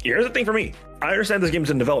 here's the thing for me. I understand this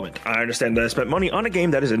game's in development. I understand that I spent money on a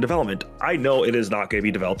game that is in development. I know it is not going to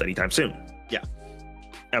be developed anytime soon. Yeah.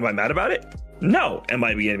 Am I mad about it? No. Am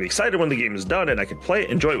I going to be excited when the game is done and I can play it,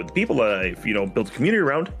 enjoy it with the people that I've, built a community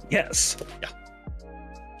around? Yes. Yeah.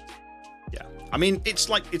 Yeah. I mean, it's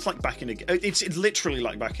like backing a. It's literally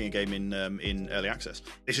like backing a game in early access.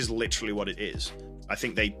 This is literally what it is. I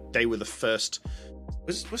think they were the first.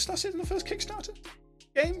 Was Star Citizen the first Kickstarter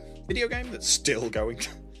video game that's still going?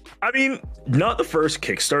 I mean, not the first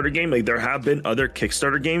Kickstarter game. Like, there have been other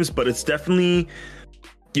Kickstarter games, but it's definitely,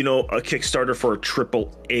 a Kickstarter for a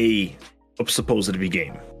AAA supposed to be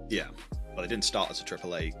game. Yeah. Well, they didn't start as a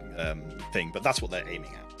AAA thing, but that's what they're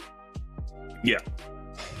aiming at. Yeah.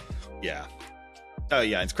 Yeah. Oh,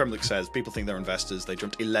 yeah. And Kremlik says people think they're investors. They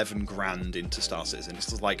jumped 11 grand into Star Citizen. It's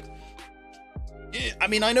just like, I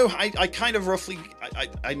mean, I know, I kind of roughly,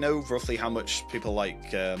 I know roughly how much people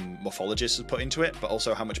like Morphologist has put into it, but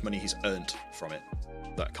also how much money he's earned from it,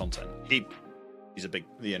 that content. He's a big,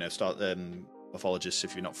 Morphologist,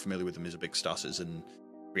 if you're not familiar with him, is a big Star Citizen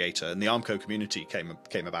creator, and the Armco community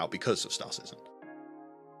came about because of Star Citizen.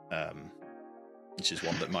 Which is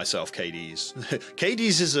one that myself, KD's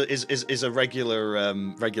is a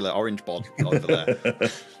regular orange bod over there.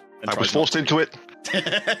 I was forced into it.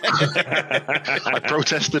 I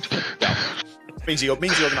protested. Yeah. Means he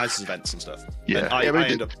organises events and stuff. Yeah, and I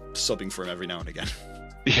end up subbing for him every now and again.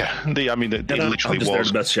 Yeah, it literally was. There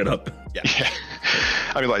to mess shit up. Yeah.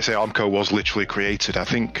 I mean, like I say, Armco was literally created. I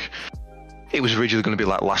think it was originally going to be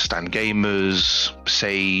like Last Stand Gamers,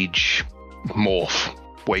 Sage, Morph,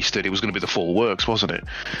 Wasted. It was going to be the full works, wasn't it?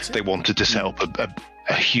 They wanted to set up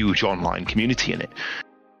a huge online community in it.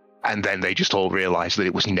 And then they just all realised that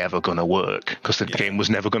it was never going to work because the game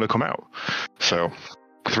was never going to come out. So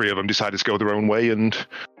 3 of them decided to go their own way, and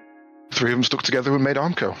 3 of them stuck together and made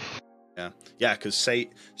Armco. Yeah, because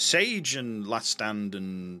Sage and Last Stand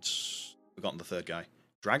and forgotten the third guy,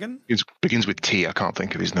 Dragon. It begins with T. I can't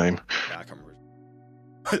think of his name. Yeah, I can't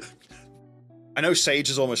remember. I know Sage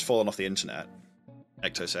has almost fallen off the internet,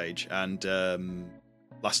 Ecto Sage, and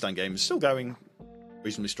Last Stand Game is still going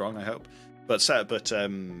reasonably strong, I hope. But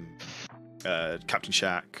Captain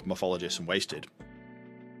Shack, Morphologist, and Wasted. I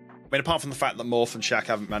mean, apart from the fact that Morph and Shack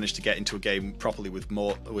haven't managed to get into a game properly with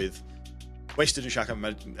Wasted and Shack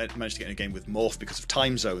haven't managed to get in a game with Morph because of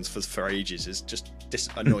time zones for ages is just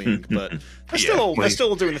annoying, but they're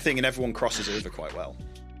still doing the thing, and everyone crosses over quite well.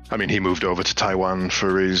 I mean, he moved over to Taiwan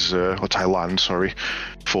for his or Thailand, sorry,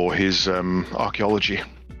 for his archaeology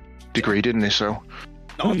degree, didn't he? So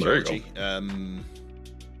not archaeology.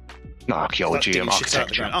 Not archaeology,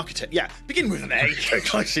 architecture. Yeah, begin with an A.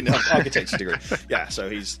 Architecture degree. Yeah, so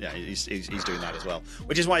he's doing that as well,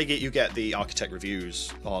 which is why you get the architect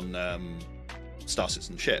reviews on Star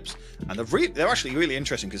Citizen ships, and they're actually really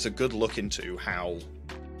interesting because it's a good look into how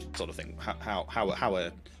sort of thing how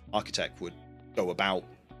an architect would go about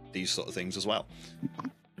these sort of things as well.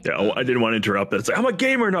 Yeah, I didn't want to interrupt, but it's like, I'm a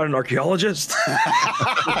gamer, not an archaeologist.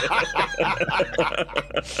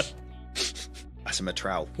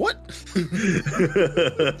 Trowel. What?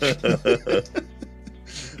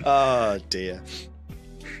 Oh dear.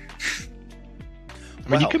 I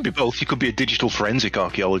mean, you can be both. You could be a digital forensic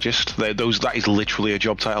archaeologist. That is literally a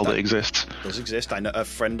job title that exists. Does exist. I know a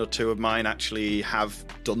friend or two of mine actually have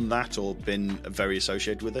done that or been very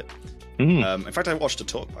associated with it. In fact, I watched a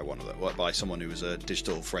talk by someone who was a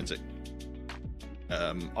digital forensic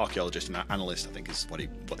archaeologist and analyst, I think is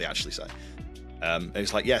what they actually say. It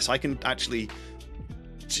was like, yes, I can actually,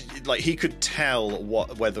 like, he could tell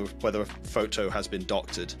whether a photo has been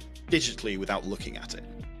doctored digitally without looking at it.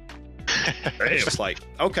 It's just like,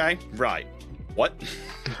 okay, right, what?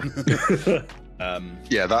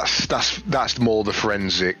 Yeah, that's more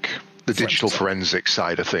the digital forensic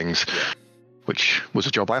side of things, which was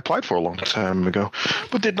a job I applied for a long time ago,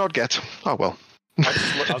 but did not get. Oh well.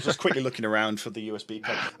 I was just quickly looking around for the USB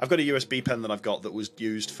pen. I've got a USB pen that I've got that was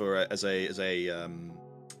used at an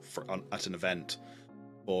event.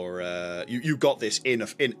 Or you got this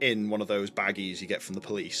in one of those baggies you get from the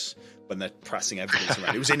police when they're passing evidence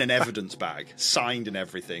around. It was in an evidence bag, signed and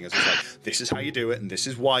everything. As it's like, this is how you do it, and this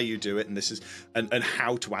is why you do it, and this is and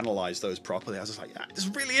how to analyze those properly. I was just like, yeah, this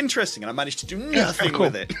is really interesting, and I managed to do nothing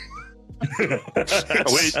with it.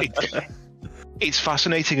 It's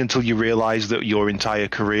fascinating until you realize that your entire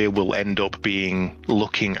career will end up being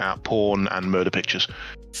looking at porn and murder pictures.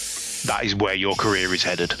 That is where your career is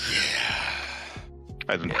headed.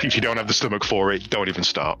 And if you don't have the stomach for it, don't even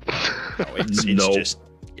start. No, it's just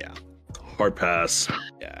hard pass.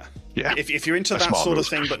 Yeah. Yeah. If you're into that sort of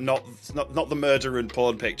thing, but not the murder and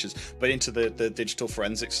porn pictures, but into the digital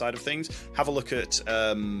forensics side of things, have a look at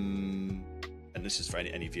and this is for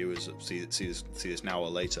any viewers that see this now or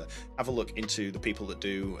later. Have a look into the people that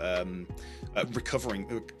do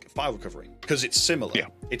file recovering, because it's similar. Yeah.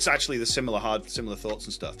 It's actually the similar thoughts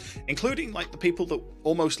and stuff, including like the people that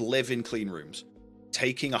almost live in clean rooms.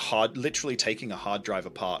 Literally taking a hard drive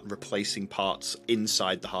apart and replacing parts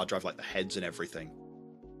inside the hard drive, like the heads and everything,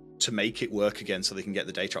 to make it work again so they can get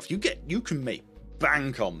the data off. You can make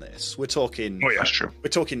bank on this. We're talking. Oh yeah, that's true. We're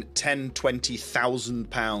talking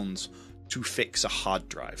 £10,000-20,000 to fix a hard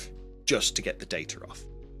drive just to get the data off.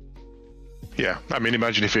 Yeah, I mean,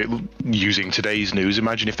 imagine if using today's news.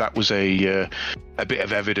 Imagine if that was a bit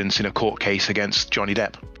of evidence in a court case against Johnny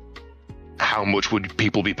Depp. How much would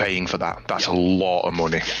people be paying for that? That's a lot of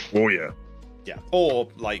money. Oh yeah. Yeah. Or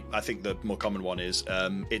like, I think the more common one is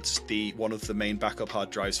it's one of the main backup hard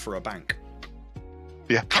drives for a bank.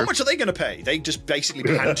 Yeah. How much are they going to pay? They just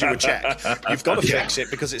basically hand you a check. You've got to fix it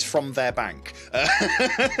because it's from their bank.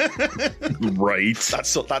 Right. That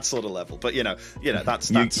sort of level. But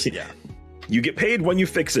that's You get paid when you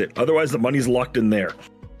fix it. Otherwise, the money's locked in there.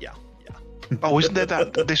 Oh, isn't there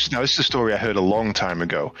that? This is a story I heard a long time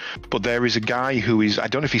ago. But there is a guy who is, I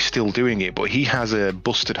don't know if he's still doing it, but he has a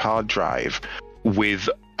busted hard drive with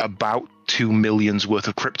about 2 million's worth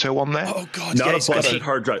of crypto on there. Oh God! Not a busted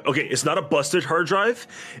hard drive. Okay, it's not a busted hard drive.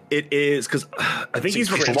 It is because I think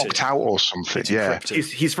he's locked out or something. Yeah,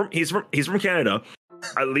 he's from Canada.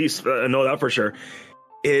 At least I know that for sure.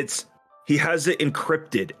 He has it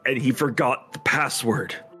encrypted and he forgot the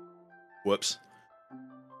password. Whoops.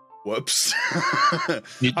 You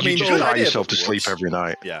allow yourself to sleep every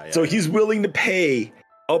night. Yeah. So he's willing to pay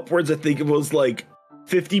upwards, I think it was like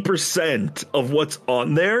 50% of what's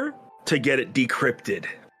on there to get it decrypted.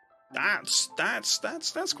 That's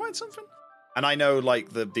quite something. And I know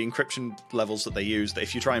like the encryption levels that they use, that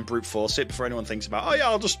if you try and brute force it before anyone thinks about,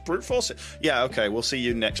 I'll just brute force it. Yeah, okay, we'll see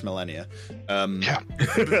you next millennia. Some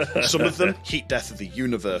of them, heat death of the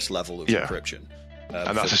universe level of encryption.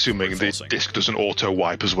 And that's assuming the disk doesn't auto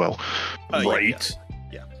wipe as well, right?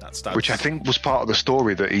 Yeah, that's which I think was part of the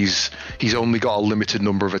story, that he's only got a limited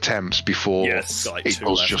number of attempts before it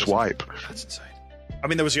does just wipe. That's insane. I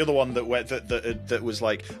mean, there was the other one that was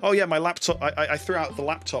like, oh yeah, my laptop. I threw out the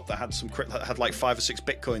laptop that had like 5 or 6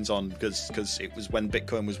 bitcoins on because it was when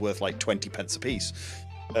Bitcoin was worth like 20 pence a piece.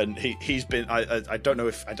 And he's been. I don't know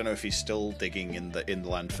if he's still digging in the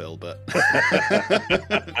landfill, but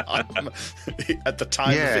at the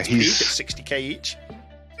time of its peak, at 60k each.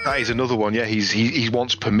 That is another one. Yeah, he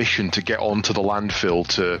wants permission to get onto the landfill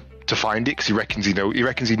to find it because he reckons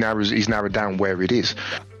he's narrowed down where it is,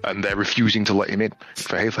 and they're refusing to let him in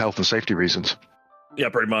for health and safety reasons. Yeah,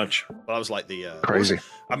 pretty much. Well, that was like the crazy.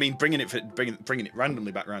 I mean, bringing it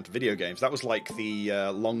randomly back around to video games. That was like the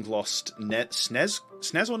long lost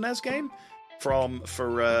SNES or NES game for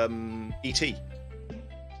ET,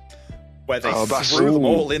 where they threw them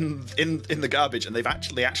all in the garbage, and they've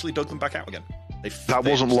actually dug them back out again. That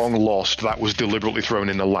wasn't long lost. That was deliberately thrown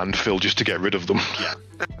in a landfill just to get rid of them. Yeah.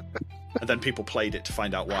 And then people played it to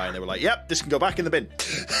find out why, and they were like, "Yep, this can go back in the bin."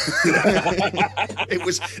 It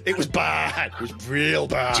was bad. It was real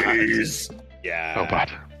bad. Jeez. Yeah. Oh,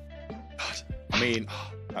 bad. God. I mean,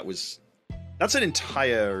 that's an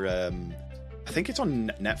entire. I think it's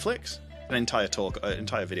on Netflix. An entire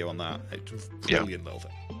video on that. It's a brilliant little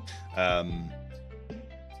thing.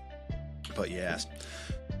 But yes.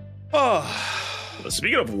 Oh.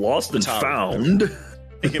 Speaking of Lost and Found.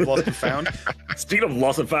 Speaking of Lost and Found. Speaking of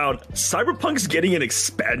Lost and Found, Cyberpunk's getting an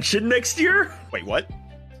expansion next year? Wait, what?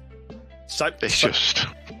 It's just...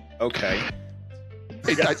 Okay.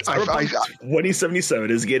 Cyberpunk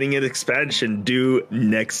 2077 is getting an expansion due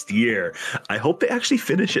next year. I hope they actually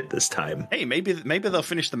finish it this time. Hey, maybe they'll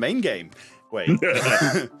finish the main game. Wait,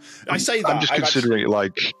 I say that. I'm just considering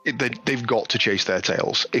they've got to chase their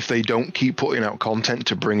tails. If they don't keep putting out content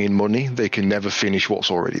to bring in money, they can never finish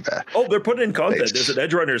what's already there. Oh, they're putting in content. There's an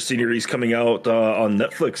Edge Runner series coming out on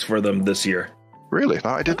Netflix for them this year. Really?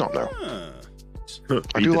 I did not know.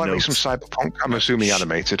 I do like me some Cyberpunk. I'm assuming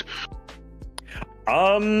animated.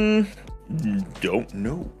 Don't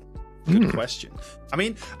know. Good question. I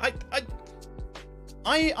mean,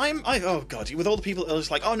 I'm oh god, with all the people that are just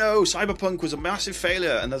like, oh no, Cyberpunk was a massive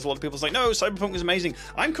failure, and there's a lot of people that's like, no, Cyberpunk was amazing.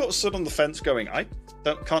 I'm kind of stood on the fence going, I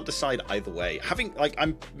can't decide either way.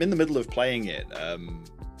 I'm in the middle of playing it.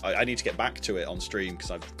 I need to get back to it on stream because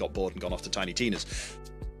I've got bored and gone off to Tiny Tina's.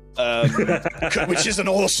 Which is an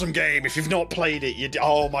awesome game. If you've not played it,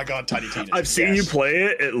 oh my god, Tiny Tina's. I've seen you play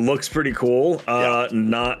it. It looks pretty cool. Not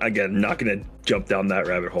gonna jump down that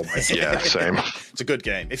rabbit hole myself. Yeah, same. It's a good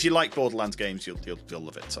game. If you like Borderlands games, you'll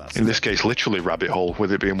love it. So in this case, literally rabbit hole,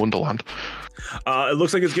 with it being Wonderland. It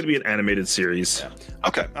looks like it's gonna be an animated series. Yeah.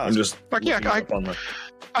 Okay, I'm just I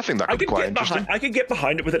think that could be quite interesting. I could get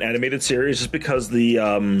behind it with an animated series just because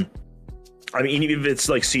the I mean, even if it's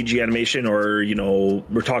like CG animation or,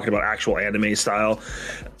 we're talking about actual anime style,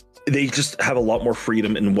 they just have a lot more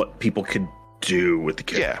freedom in what people could do with the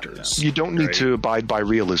characters. Yeah. You don't need to abide by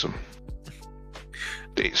realism.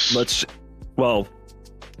 Well,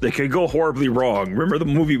 they could go horribly wrong. Remember the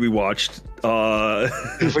movie we watched? Yeah,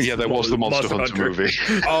 there was the Monster Hunter movie.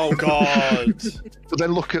 Oh, God. But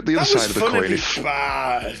then look at the other side of the coin.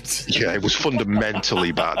 Bad. Yeah, it was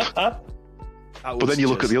fundamentally bad. But then you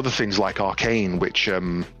look at the other things like Arcane, which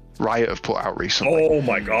Riot have put out recently. Oh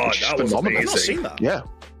my god, that was amazing. I've not seen that. Yeah.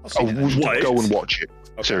 Go and watch it.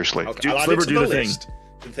 Okay. Seriously. Okay. Do the thing.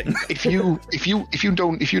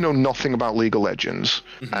 If you know nothing about League of Legends,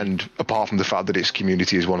 and apart from the fact that its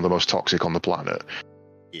community is one of the most toxic on the planet,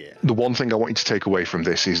 the one thing I want you to take away from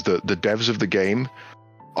this is that the devs of the game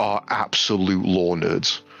are absolute lore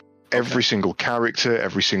nerds. Every single character,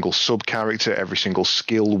 every single sub-character, every single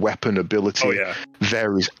skill, weapon, ability,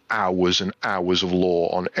 there is hours and hours of lore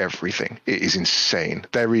on everything. It is insane.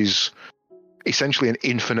 There is essentially an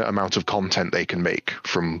infinite amount of content they can make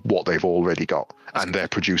from what they've already got, and they're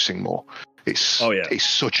producing more. It's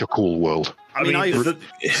such a cool world. I mean,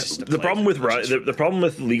 the problem with the problem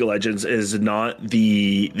with League of Legends is not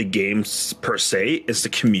the games per se; it's the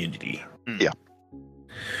community. Yeah.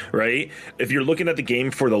 Right? If you're looking at the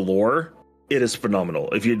game for the lore, it is phenomenal.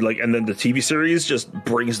 If you'd like, and then the TV series just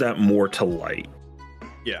brings that more to light.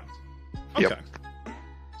 Yeah. Okay. Yep.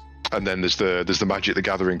 And then there's the Magic the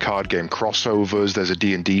Gathering card game crossovers. There's a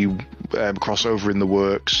D&D crossover in the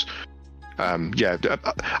works.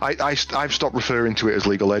 I've stopped referring to it as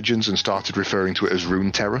League of Legends and started referring to it as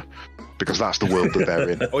Runeterra, because that's the world that they're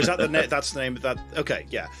in. Oh, is that that's the name of that? Okay,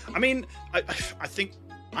 yeah. I mean, I think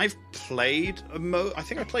I've played I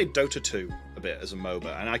think I played Dota 2 a bit as a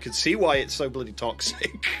MOBA, and I could see why it's so bloody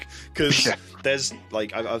toxic. Because there's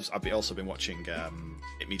like I've also been watching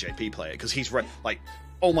JP play it, because he's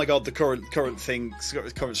oh my god, the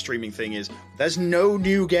current streaming thing is there's no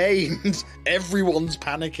new games. Everyone's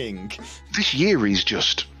panicking. This year is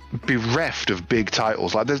just bereft of big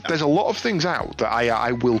titles. Like there's a lot of things out that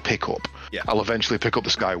I will pick up. Yeah. I'll eventually pick up the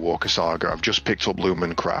Skywalker Saga. I've just picked up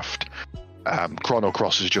Lumencraft. Chrono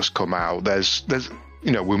Cross has just come out. There's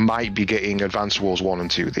we might be getting Advance Wars 1 and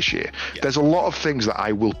 2 this year. Yeah. There's a lot of things that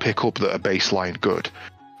I will pick up that are baseline good,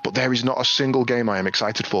 but there is not a single game I am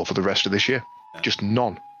excited for the rest of this year. Yeah. Just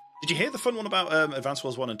none. Did you hear the fun one about Advance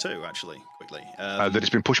Wars 1 and 2, actually, quickly? That it's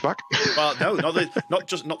been pushed back? Well, no,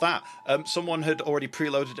 not that. Someone had already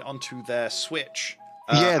preloaded it onto their Switch.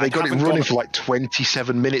 Yeah, they got it running for like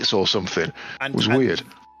 27 minutes or something. It was weird.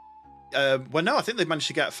 Well, no, I think they managed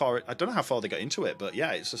to get far. I don't know how far they got into it, but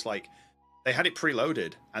yeah, it's just like they had it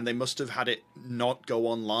preloaded and they must have had it not go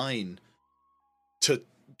online to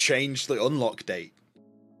change the unlock date.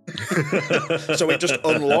 So it just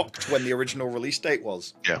unlocked when the original release date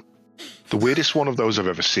was. Yeah. The weirdest one of those I've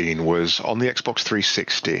ever seen was on the Xbox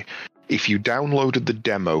 360. If you downloaded the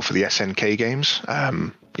demo for the SNK games,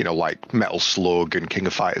 like Metal Slug and King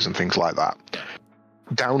of Fighters and things like that,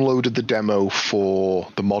 downloaded the demo for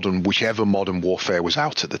whichever Modern Warfare was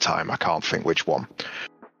out at the time, I can't think which one.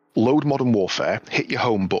 Load Modern Warfare, hit your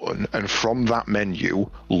home button, and from that menu,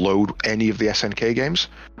 load any of the SNK games.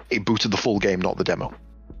 It booted the full game, not the demo.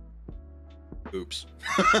 Oops.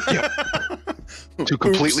 Yep. Two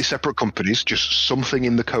completely separate companies, just something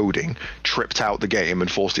in the coding tripped out the game and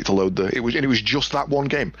forced it to load it was just that one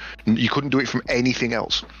game. You couldn't do it from anything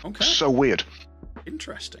else. Okay. So weird.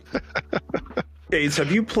 Interesting. Ace,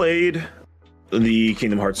 have you played the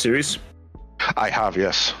Kingdom Hearts series? I have,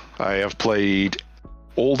 yes. I have played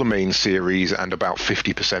all the main series and about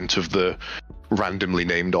 50% of the randomly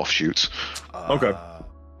named offshoots. Okay.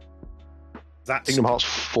 Kingdom Hearts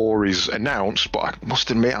 4 is announced, but I must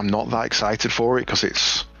admit I'm not that excited for it because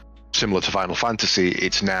it's similar to Final Fantasy.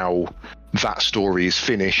 It's now that story is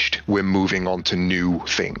finished. We're moving on to new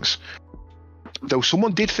things. Though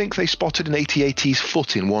someone did think they spotted an AT-AT's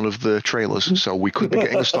foot in one of the trailers, so we could be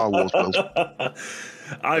getting a Star Wars build.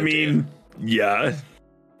 I mean, yeah.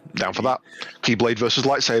 Down for that. Keyblade versus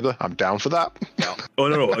lightsaber. I'm down for that. Yeah. Oh,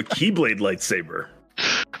 no, a Keyblade lightsaber.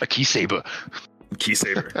 A key saber.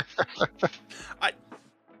 Keysaber.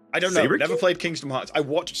 I don't know. Saber Never Key? played Kingdom Hearts. I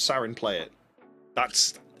watched Saren play it.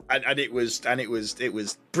 It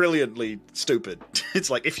was brilliantly stupid. It's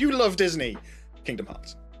like if you love Disney, Kingdom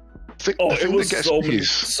Hearts. It was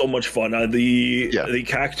so much fun. The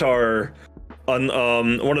Cactar on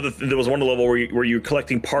there was one level where you're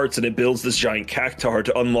collecting parts and it builds this giant Cactar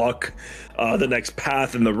to unlock the next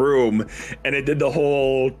path in the room, and it did the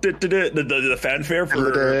whole the fanfare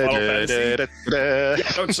for Final Fantasy.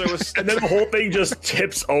 And then the whole thing just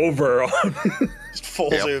tips over, Just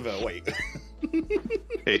falls over. Wait.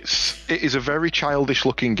 It is a very childish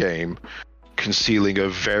looking game, concealing a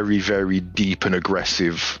very, very deep and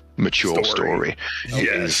aggressive, mature story. Yes. It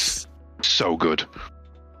is so good.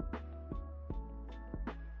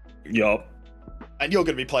 Yup. And you're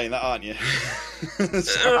going to be playing that, aren't you?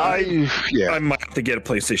 I might have to get a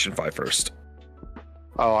PlayStation 5 first.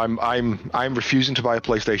 Oh, I'm refusing to buy a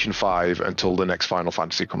PlayStation 5 until the next Final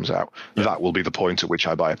Fantasy comes out. Yeah. That will be the point at which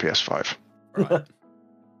I buy a PS5.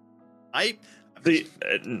 Right.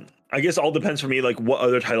 I guess all depends for me, like what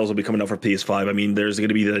other titles will be coming out for PS5. I mean, there's going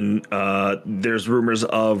to be there's rumors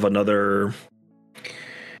of another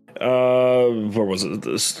what was it?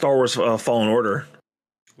 The Star Wars Fallen Order.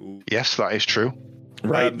 Yes, that is true.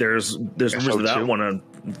 Right, there's rumors of that one, and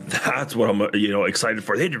that's what I'm excited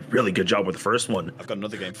for. They did a really good job with the first one. I've got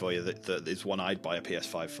another game for you that is one I'd buy a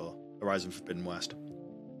PS5 for: Horizon Forbidden West.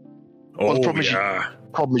 Well, the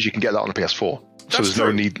problem is you can get that on a PS4. That's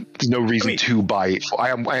so true. there's no reason to buy it. I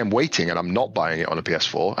am waiting, and I'm not buying it on a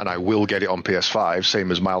PS4, and I will get it on PS5,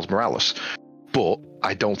 same as Miles Morales. But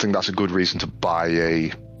I don't think that's a good reason to buy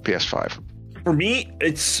a PS5. For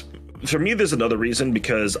me, there's another reason,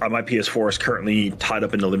 because my PS4 is currently tied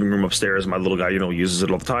up in the living room upstairs. My little guy, uses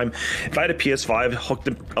it all the time. If I had a PS5 hooked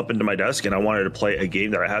up into my desk and I wanted to play a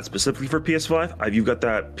game that I had specifically for PS5, you've got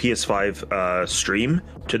that PS5 stream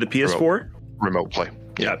to the PS4. Remote play.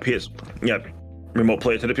 Yeah, remote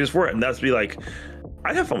play to the PS4, and that's be like,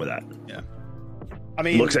 I'd have fun with that. Yeah. I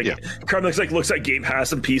mean, looks like Game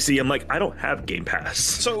Pass and PC. I'm like, I don't have Game Pass.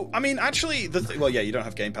 So, I mean, actually, you don't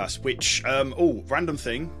have Game Pass, which, random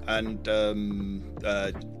thing, and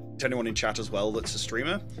to anyone in chat as well that's a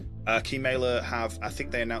streamer, Keymailer I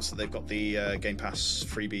think they announced that they've got the Game Pass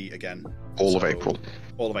freebie again. All of April.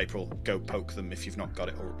 All of April. Go poke them if you've not got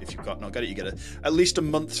it, or if you've not got it, you get at least a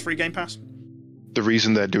month's free Game Pass. The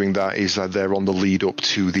reason they're doing that is that they're on the lead up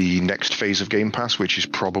to the next phase of Game Pass, which is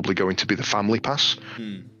probably going to be the Family Pass.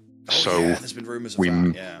 So yeah, there's been rumors of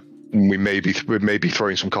that. Yeah, we may be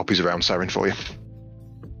throwing some copies around, Siren, for you.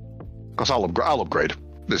 Because I'll upgrade.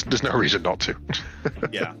 There's no reason not to.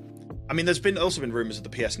 Yeah, I mean, there's also been rumors of the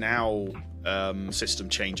PS Now system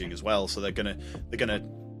changing as well. So they're gonna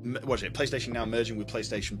what is it? PlayStation Now merging with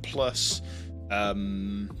PlayStation Plus.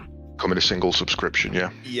 Come in a single subscription, yeah.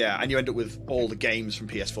 Yeah, and you end up with all the games from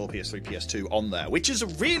PS4, PS3, PS2 on there, which is a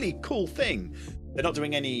really cool thing. They're not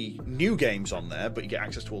doing any new games on there, but you get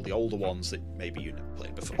access to all the older ones that maybe you never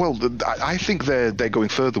played before. Well, I think they're going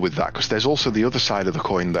further with that, because there's also the other side of the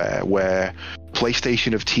coin there, where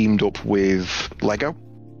PlayStation have teamed up with Lego,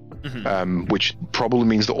 which probably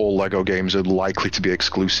means that all Lego games are likely to be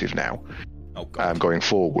exclusive now. Going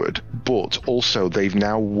forward. But also they're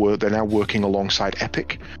now working alongside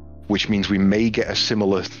Epic, which means we may get a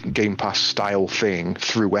similar Game Pass style thing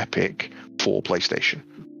through Epic for PlayStation.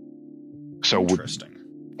 So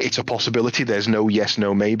it's a possibility. There's no yes,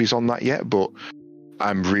 no maybes on that yet, but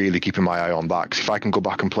I'm really keeping my eye on that, because if I can go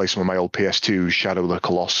back and play some of my old PS2, Shadow of the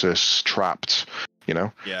Colossus, Trapped, you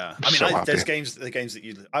know. Yeah, I mean, there's games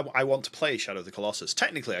that I want to play Shadow of the Colossus.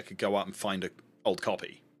 Technically, I could go out and find an old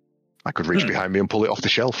copy. I could reach behind me and pull it off the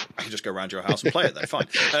shelf. I can just go around your house and play it there. Fine.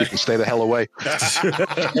 You can stay the hell away.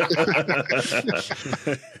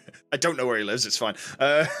 I don't know where he lives. It's fine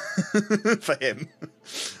for him.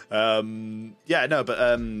 Yeah, no,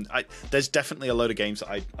 but there's definitely a load of games that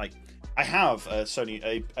I have a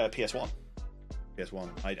Sony a PS1.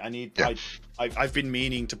 I need. Yeah. I've been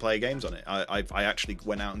meaning to play games on it. I actually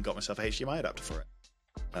went out and got myself a HDMI adapter for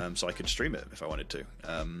it, so I could stream it if I wanted to.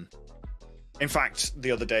 In fact,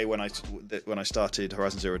 the other day when I started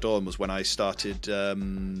Horizon Zero Dawn was when I started.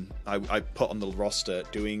 I put on the roster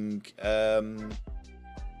doing.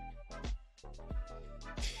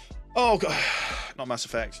 Oh god, not Mass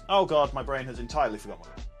Effect. Oh god, my brain has entirely forgotten.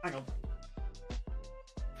 Hang on.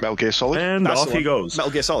 Metal Gear Solid, and off he goes.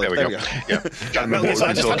 Metal Gear Solid. There we go. Yeah, I remember what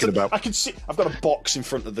we're talking about. I can see. I've got a box in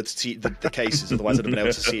front of the cases, otherwise I'd have been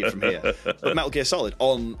able to see it from here. But Metal Gear Solid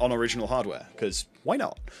on original hardware, because why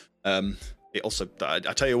not? It also, I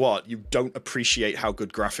tell you what, you don't appreciate how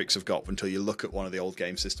good graphics have got until you look at one of the old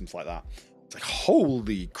game systems like that. It's like,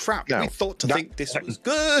 holy crap, we thought to think this was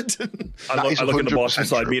good. I look at the box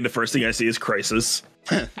beside me, and the first thing I see is Crisis.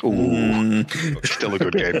 Ooh, still a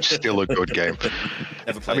good game. Still a good game.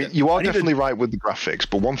 Never played it. You are definitely right with the graphics,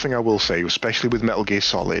 but one thing I will say, especially with Metal Gear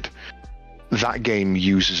Solid, that game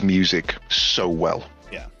uses music so well.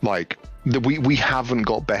 Yeah. Like, we haven't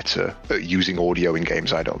got better at using audio in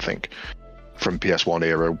games, I don't think. From PS1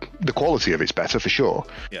 era, the quality of it's better for sure.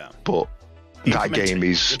 Yeah. But that game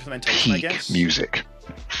is peak music.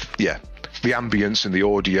 Yeah. The ambience and the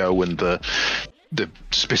audio and the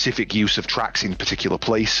specific use of tracks in particular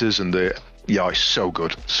places and it's so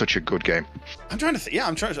good. Such a good game. I'm trying to think. Yeah,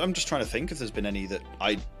 I'm just trying to think if there's been any that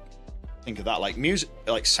I think of that, like music,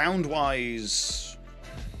 like sound wise.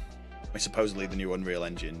 I mean, supposedly the new Unreal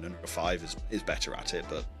Engine, Unreal 5 is better at it,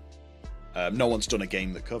 but no one's done a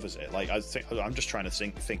game that covers it. Like I'm just trying to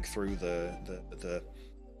think through the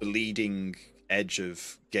leading edge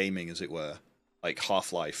of gaming, as it were. Like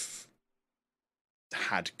Half-Life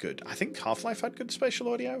had good. I think Half-Life had good spatial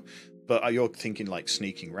audio, but you're thinking like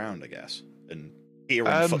sneaking round, I guess, and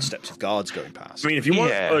hearing footsteps of guards going past. I mean, if you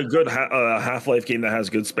want a good Half-Life game that has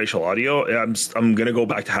good spatial audio, I'm gonna go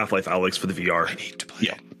back to Half-Life Alyx for the VR. I need to play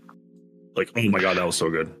it. Like, oh my god, that was so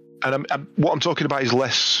good. And what I'm talking about is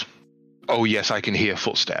less, oh yes, I can hear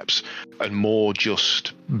footsteps, and more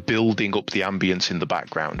just building up the ambience in the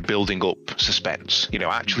background, building up suspense,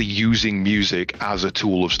 actually using music as a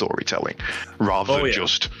tool of storytelling rather than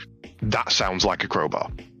just, that sounds like a crowbar,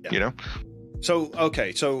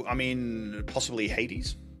 So, I mean, possibly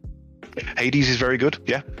Hades? Hades is very good,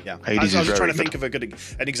 yeah. Hades I was just trying to think of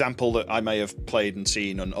an example that I may have played and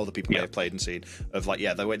seen, and other people may have played and seen, of like,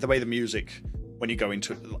 the way the music, when you go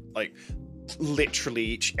into, like, literally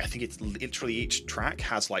each track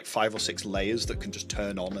has like 5 or 6 layers that can just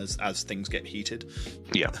turn on as things get heated.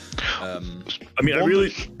 I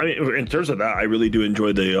mean, in terms of that, I really do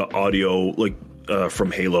enjoy the audio, like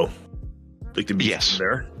from Halo, like the music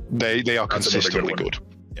there. They are consistently good.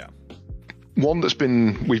 Yeah. One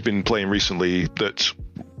we've been playing recently that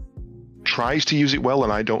tries to use it well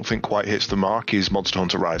and I don't think quite hits the mark is Monster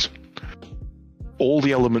Hunter Rise. All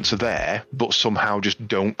the elements are there, but somehow just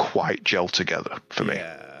don't quite gel together for me.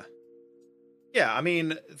 Yeah. I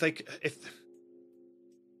mean,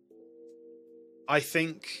 I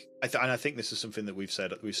think this is something that we've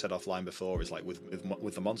said offline before. Is like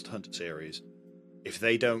with the Monster Hunter series, if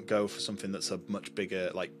they don't go for something that's a much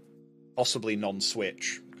bigger, like possibly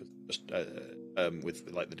non-Switch, just with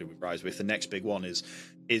like they do with Rise, if the next big one is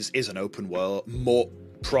an open world, more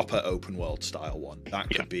proper open world style one, that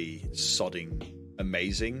could be sodding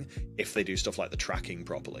amazing if they do stuff like the tracking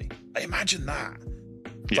properly. Imagine that.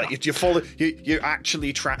 Like you're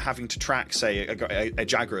actually having to track, say, a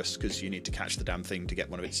Jagras, because you need to catch the damn thing to get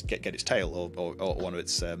one of its get its tail or one of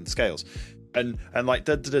its scales, and like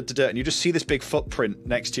and you just see this big footprint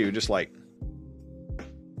next to you, just like,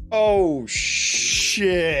 oh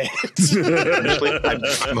shit.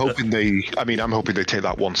 I'm hoping they take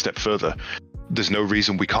that one step further. There's no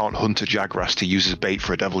reason we can't hunt a Jagras to use as bait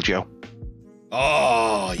for a Devil Joe.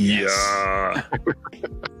 Oh yes. Yeah.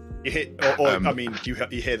 You hit, I mean, you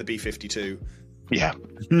hear the B-52. Yeah.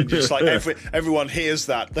 Just like everyone hears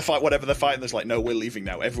that they fight whatever they're fighting. There's like, no, we're leaving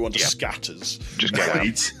now. Everyone just scatters. Just get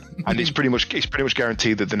out. And it's pretty much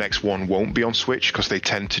guaranteed that the next one won't be on Switch, because they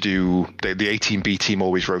tend to do the A team, B team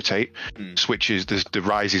always rotate. Switch is the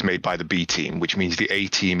Rise is made by the B team, which means the A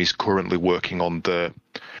team is currently working on the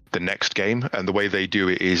next game, and the way they do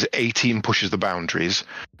it is A team pushes the boundaries,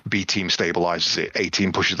 B team stabilizes it, A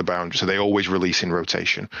team pushes the boundaries, so they always release in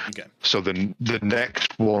rotation. Okay. So the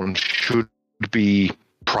next one should be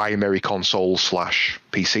primary console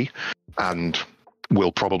 / PC, and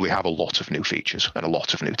will probably have a lot of new features and a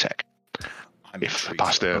lot of new tech. If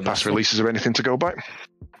past releases are anything to go by.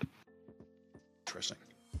 Interesting.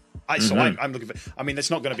 I'm looking for. I mean, it's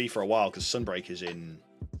not going to be for a while, because Sunbreak is in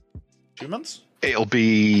 2 months. It'll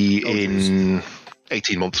be in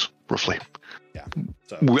 18 months, roughly. Yeah.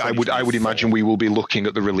 So I would imagine we will be looking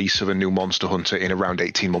at the release of a new Monster Hunter in around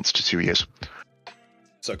 18 months to 2 years.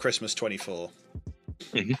 So Christmas 24.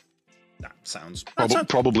 Mm-hmm. That sounds...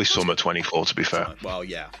 Probably summer 24, to be fair. Well,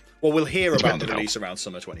 yeah. Well, we'll hear about the release around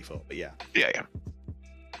summer 24, but yeah. Yeah.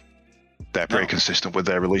 They're pretty consistent with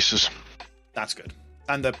their releases. That's good.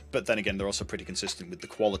 But then again, they're also pretty consistent with the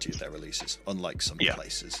quality of their releases, unlike some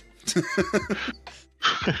places.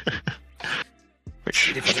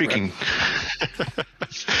 Speaking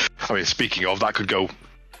of, that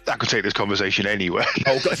could take this conversation anywhere.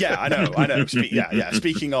 Oh god, yeah, I know.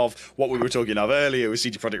 Speaking of what we were talking of earlier with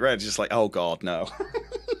CD Projekt Red, it's just like, oh god, no.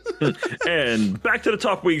 And back to the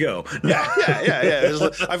top we go. Yeah.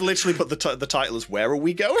 I've literally put the title as "Where Are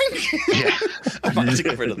We Going?" Yeah, I might have to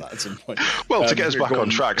get rid of that at some point. Well, to get us back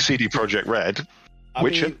on track, CD Projekt Red,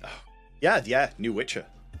 Witcher. New Witcher.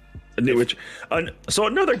 So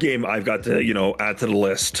another game I've got to add to the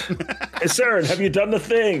list. Hey, Saren, have you done the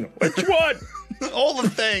thing? Which one? All the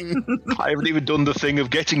thing. I haven't even done the thing of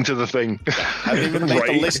getting to the thing. I haven't even made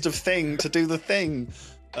the list of thing to do the thing.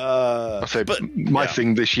 My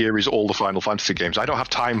thing this year is all the Final Fantasy games. I don't have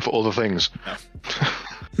time for other things.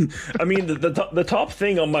 No. I mean, the top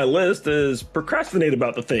thing on my list is procrastinate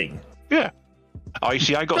about the thing. Yeah. Oh, you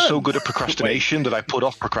see, I got so good at procrastination that I put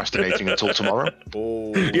off procrastinating until tomorrow.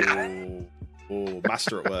 Oh,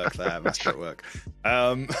 master at work there, master at work.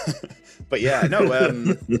 But yeah, no,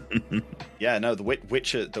 the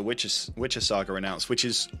Witcher saga announced, which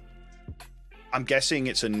is, I'm guessing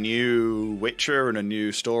it's a new Witcher and a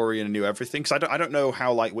new story and a new everything. Because I don't know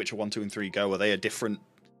how like Witcher 1, 2, and 3 go. Are they a different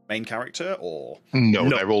main character or no?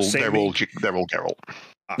 They're all Geralt.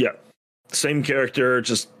 Yeah, same character,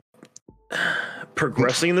 just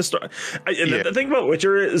progressing in the story. The thing about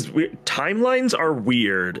Witcher is timelines are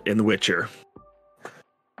weird in The Witcher.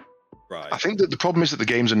 Right. I think that the problem is that the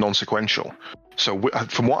games are non-sequential. So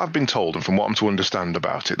from what I've been told and from what I'm to understand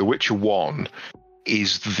about it, The Witcher 1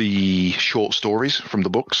 is the short stories from the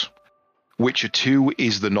books. Witcher 2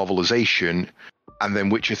 is the novelization, and then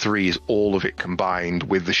Witcher 3 is all of it combined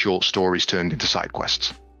with the short stories turned into side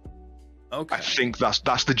quests. Okay. I think that's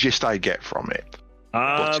the gist I get from it.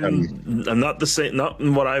 I'm not the same. Not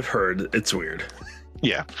in what I've heard. It's weird.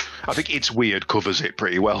 Yeah, I think It's Weird covers it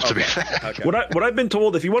pretty well, to be fair. Okay. What I've been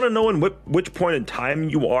told, if you want to know in which point in time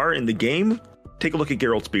you are in the game, take a look at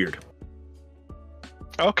Geralt's beard.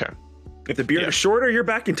 Okay. If the beard is shorter, you're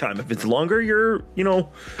back in time. If it's longer, you're gone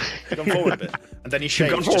forward a bit, and then he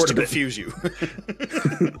shaves just to confuse you.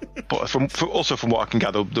 But from what I can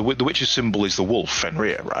gather, the Witcher's symbol is the wolf,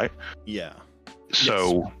 Fenrir, right? Yeah.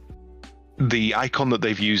 So the icon that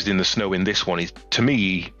they've used in the snow in this one is, to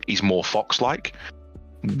me, is more fox-like,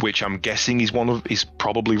 which I'm guessing is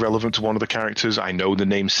probably relevant to one of the characters. I know the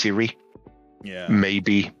name Ciri. Yeah.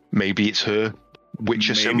 Maybe it's her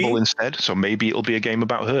Witcher symbol instead. So maybe it'll be a game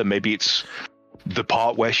about her. Maybe it's the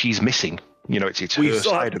part where she's missing. It's her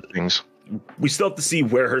side of things. We still have to see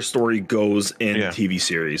where her story goes in the TV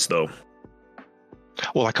series, though.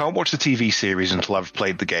 Well, I can't watch the TV series until I've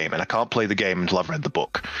played the game, and I can't play the game until I've read the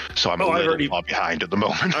book. So I'm a little far behind at the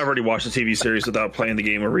moment. I've already watched the TV series without playing the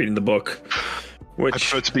game or reading the book. Which, I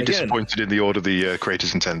prefer to be disappointed in the order the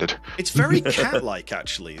creators intended. It's very cat-like,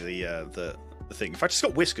 actually. The thing. In fact, it's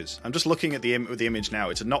got whiskers. I'm just looking at the image now.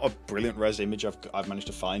 It's not a brilliant res image I've managed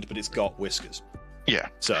to find, but it's got whiskers. Yeah.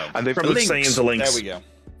 So and they've links. The links. There we go.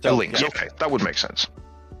 The links. Okay, that would make sense.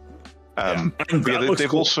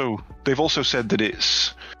 They've also said that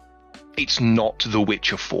it's not The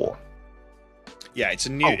Witcher 4. Yeah, it's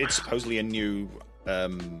a new. It's supposedly a new.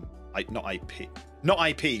 Not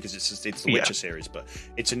IP because it's the Witcher series, but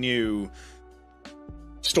it's a new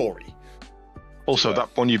story. Also,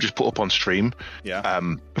 that one you've just put up on stream,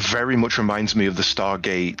 very much reminds me of the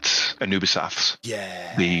Stargate Anubis Aths.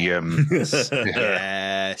 Yeah.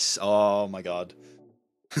 Yes. Oh my god.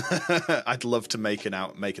 I'd love to make an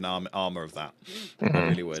armor of that. I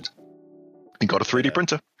really would. You got a 3D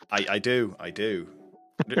printer? I do.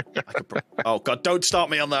 Oh god! Don't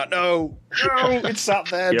start me on that. No, it's sat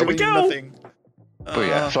there doing nothing. But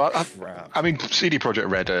yeah, so I mean, CD Projekt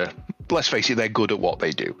Red. Let's face it, they're good at what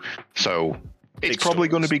they do. So it's probably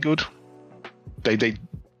going to be good.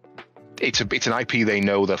 It's an IP they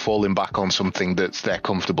know. They're falling back on something that they're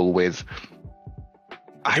comfortable with.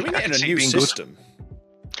 Doing it in a new system.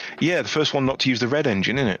 Yeah, the first one not to use the Red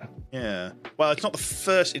engine, isn't it? Yeah. Well, it's not the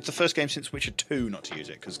first. It's the first game since Witcher 2 not to use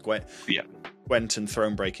it because Gwent and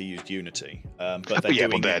Thronebreaker used Unity. But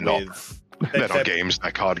they're not. They're not games.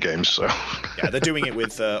 They're card games. So yeah, they're doing it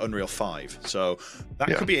with Unreal 5. So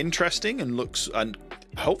that could be interesting and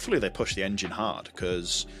hopefully they push the engine hard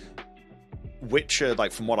because Witcher,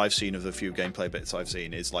 like from what I've seen of the few gameplay bits I've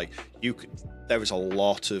seen, is like there is a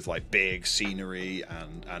lot of like big scenery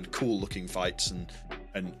and cool looking fights and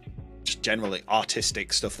just generally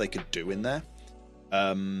artistic stuff they could do in there.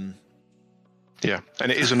 Yeah,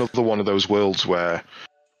 and it is another one of those worlds where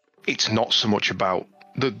it's not so much about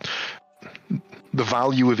the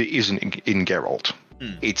value of it isn't in Geralt.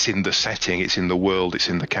 It's in the setting, it's in the world, it's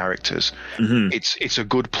in the characters. It's a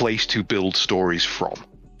good place to build stories from.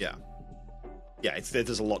 Yeah,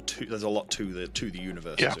 there's a lot to the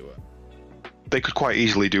universe. Yeah. They could quite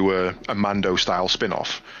easily do a Mando style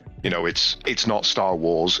spin-off. You know, it's not Star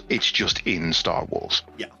Wars, it's just in Star Wars.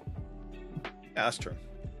 Yeah, that's true.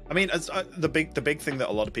 I mean, the big thing that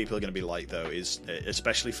a lot of people are going to be like, though, is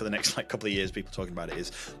especially for the next couple of years, people talking about it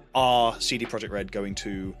is: are CD Projekt Red going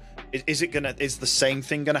to? Is the same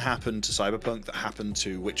thing going to happen to Cyberpunk that happened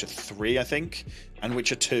to Witcher 3, I think, and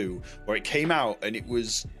Witcher 2, where it came out and it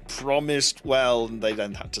was promised well, and they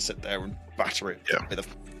then had to sit there and batter it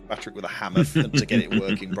with a hammer to get it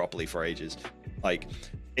working properly for ages. Like,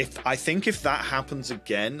 if that happens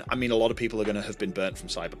again, I mean, a lot of people are going to have been burnt from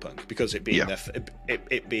Cyberpunk because it being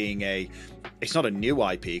it's not a new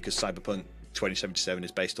IP because Cyberpunk 2077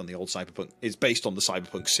 is based on the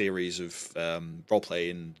Cyberpunk series of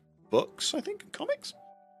role-playing books, I think, comics.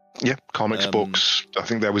 Yeah, comics, books. I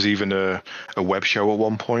think there was even a web show at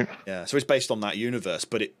one point. Yeah, so it's based on that universe,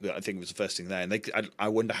 but I think it was the first thing there. And I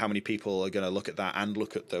wonder how many people are going to look at that and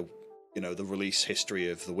look at the release history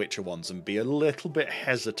of the Witcher ones and be a little bit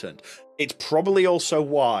hesitant. It's probably also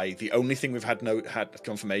why the only thing we've had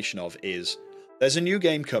confirmation of is there's a new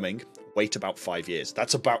game coming. Wait about 5 years.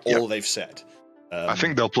 That's about all they've said. I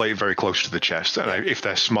think they'll play it very close to the chest, and if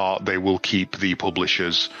they're smart, they will keep the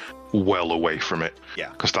publishers well away from it.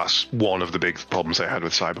 Yeah, because that's one of the big problems they had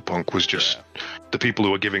with Cyberpunk was just the people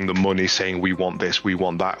who were giving them money saying we want this, we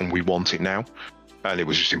want that, and we want it now, and it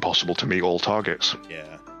was just impossible to meet all targets.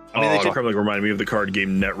 Yeah. I mean, they probably remind me of the card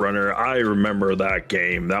game Netrunner. I remember that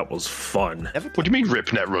game. That was fun. What do you mean, Rip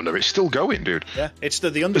Netrunner? It's still going, dude. Yeah, it's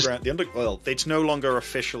the underground. Well, it's no longer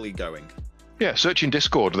officially going. Yeah, search in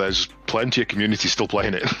Discord. There's plenty of community still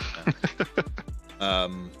playing it. Yeah.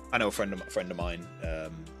 I know a friend of mine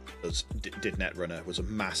did Netrunner. Was a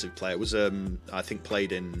massive player. Was I think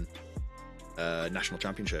played in national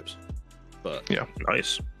championships. But yeah,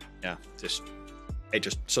 nice. Yeah, it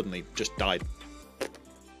just suddenly just died.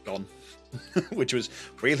 Gone, which was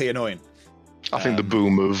really annoying. I think the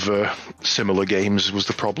boom of similar games was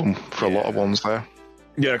the problem for a lot of ones there.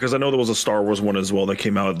 Yeah, because I know there was a Star Wars one as well that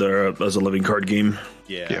came out there as a living card game.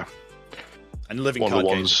 Yeah. And living card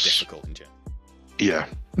games are difficult, isn't it? Yeah,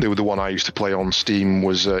 the one I used to play on Steam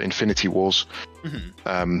was Infinity Wars.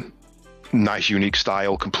 Nice, unique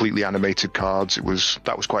style, completely animated cards.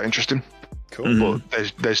 That was quite interesting. Cool.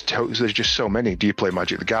 But there's just so many. Do you play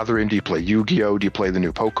Magic the Gathering? Do you play Yu-Gi-Oh? Do you play the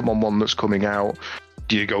new Pokemon one that's coming out?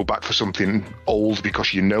 Do you go back for something old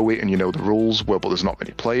because you know it and you know the rules? Well, but there's not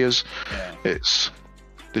many players. Yeah.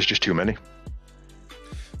 There's just too many.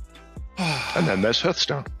 And then there's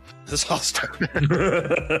Hearthstone. There's Hearthstone.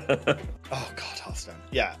 Oh God, Hearthstone.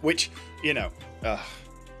 Yeah, which, you know,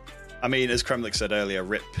 I mean, as Kremlik said earlier,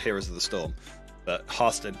 rip Heroes of the Storm. But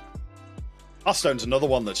Hearthstone's another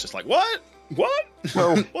one that's just like, what?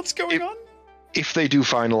 Well, what's going on? If they do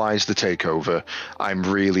finalize the takeover, I'm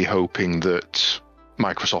really hoping that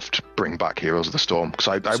Microsoft bring back Heroes of the Storm, because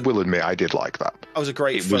I will admit I did like that. That was a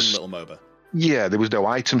great, fun little MOBA. Yeah, there was no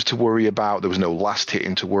items to worry about. There was no last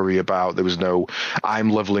hitting to worry about. There was no I'm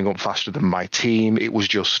leveling up faster than my team. It was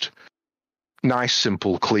just nice,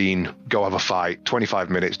 simple, clean, go have a fight, 25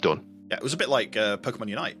 minutes, done. Yeah, it was a bit like Pokemon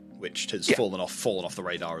Unite, which has fallen off the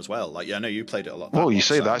radar as well. Like, yeah, I know you played it a lot. Well, you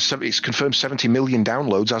say that. It's confirmed 70 million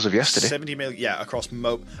downloads as of yesterday. 70 million, yeah, across I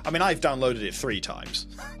mean, I've downloaded it 3 times.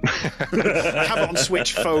 I have it on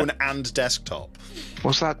Switch, phone, and desktop.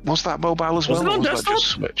 Was that mobile as well? Was it on desktop? Just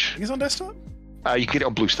Switch? I think it's on desktop? You can get it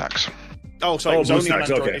on BlueStacks. Oh, sorry, it's only on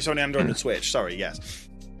Android. Okay. It's only Android and Switch. Sorry, yes.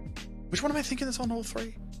 Which one am I thinking that's on all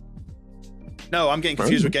 3? No, I'm getting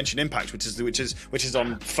confused with Genshin Impact, which is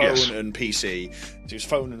on phone and PC. It's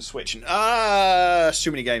phone and Switch, and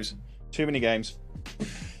too many games.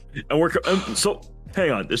 And we're so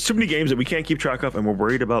hang on. There's too many games that we can't keep track of, and we're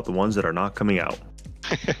worried about the ones that are not coming out.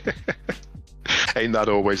 Ain't that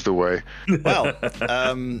always the way? Well,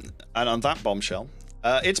 and on that bombshell,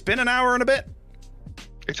 it's been an hour and a bit.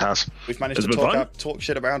 It has. We've managed to talk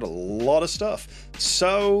shit around a lot of stuff.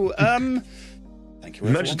 So, thank you.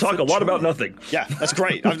 We managed to talk a lot about nothing. Yeah, that's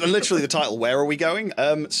great. Literally the title. Where are we going?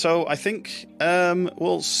 So I think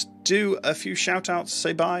we'll do a few shout outs,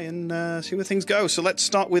 say bye, and see where things go. So let's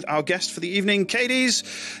start with our guest for the evening, Katie's.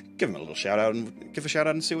 Give him a little shout out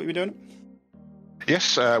and see what we're doing.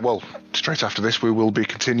 Yes, well, straight after this, we will be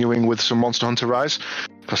continuing with some Monster Hunter Rise,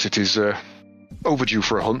 because it is overdue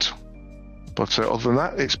for a hunt. But other than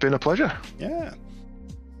that, it's been a pleasure. Yeah.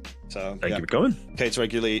 So thank you for coming. Kate's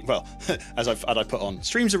regularly, well, as I put on,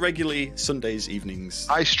 streams are regularly Sundays evenings.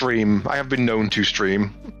 I stream. I have been known to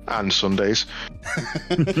stream, and Sundays.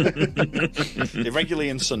 Regularly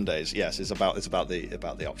and Sundays, yes, it's about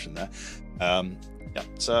the option there. Yeah.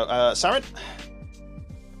 So, Saren.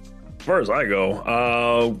 As far as I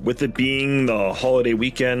go, with it being the holiday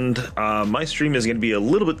weekend, my stream is going to be a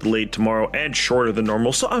little bit delayed tomorrow and shorter than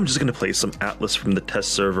normal, so I'm just going to play some Atlas from the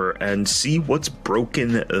test server and see what's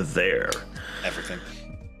broken there. Everything.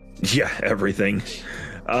 Yeah, everything. So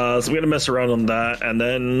we're going to mess around on that, and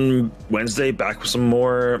then Wednesday back with some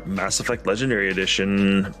more Mass Effect Legendary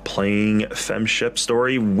Edition, playing Femship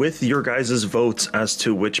Story with your guys' votes as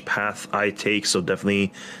to which path I take, so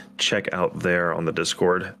definitely check out there on the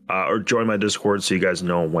Discord, or join my Discord so you guys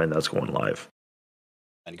know when that's going live.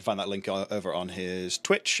 And you can find that link over on his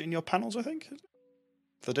Twitch in your panels, I think,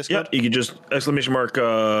 for Discord. Yeah, you can just ! Discord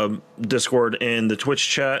in the Twitch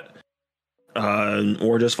chat,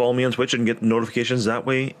 or just follow me on Twitch and get notifications that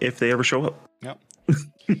way if they ever show up. Yep.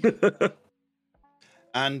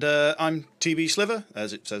 And I'm TB Sliver,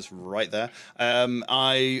 as it says right there.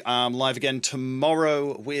 I am live again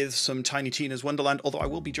tomorrow with some Tiny Tina's Wonderland, although I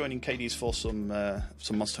will be joining Katie's for some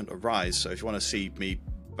Monster Hunter Rise. So if you want to see me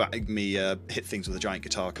hit things with a giant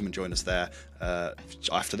guitar, come and join us there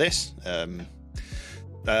after this.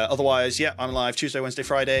 Otherwise, yeah, I'm live Tuesday, Wednesday,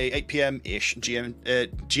 Friday, 8 p.m.-ish.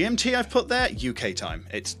 GMT I've put there, UK time.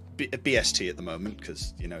 It's BST at the moment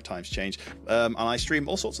because, you know, times change. And I stream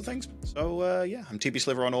all sorts of things. So, yeah, I'm TB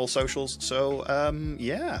Sliver on all socials. So,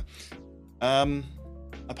 yeah.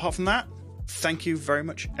 Apart from that, thank you very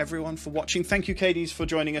much, everyone, for watching. Thank you, Katie's, for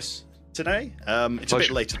joining us today. It's a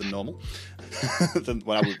bit later than normal than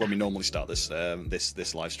when we normally start this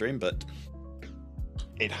live stream, but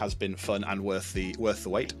it has been fun and worth the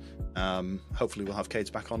wait. Hopefully we'll have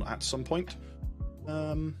Cades back on at some point.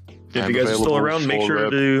 If you guys are still around, make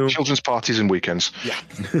sure to children's parties and weekends. Yeah.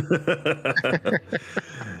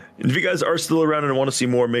 If you guys are still around and want to see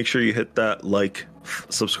more, make sure you hit that like,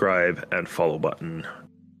 subscribe, and follow button.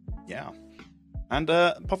 Yeah. And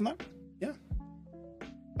apart from that, yeah.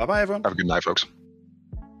 Bye-bye, everyone. Have a good night, folks.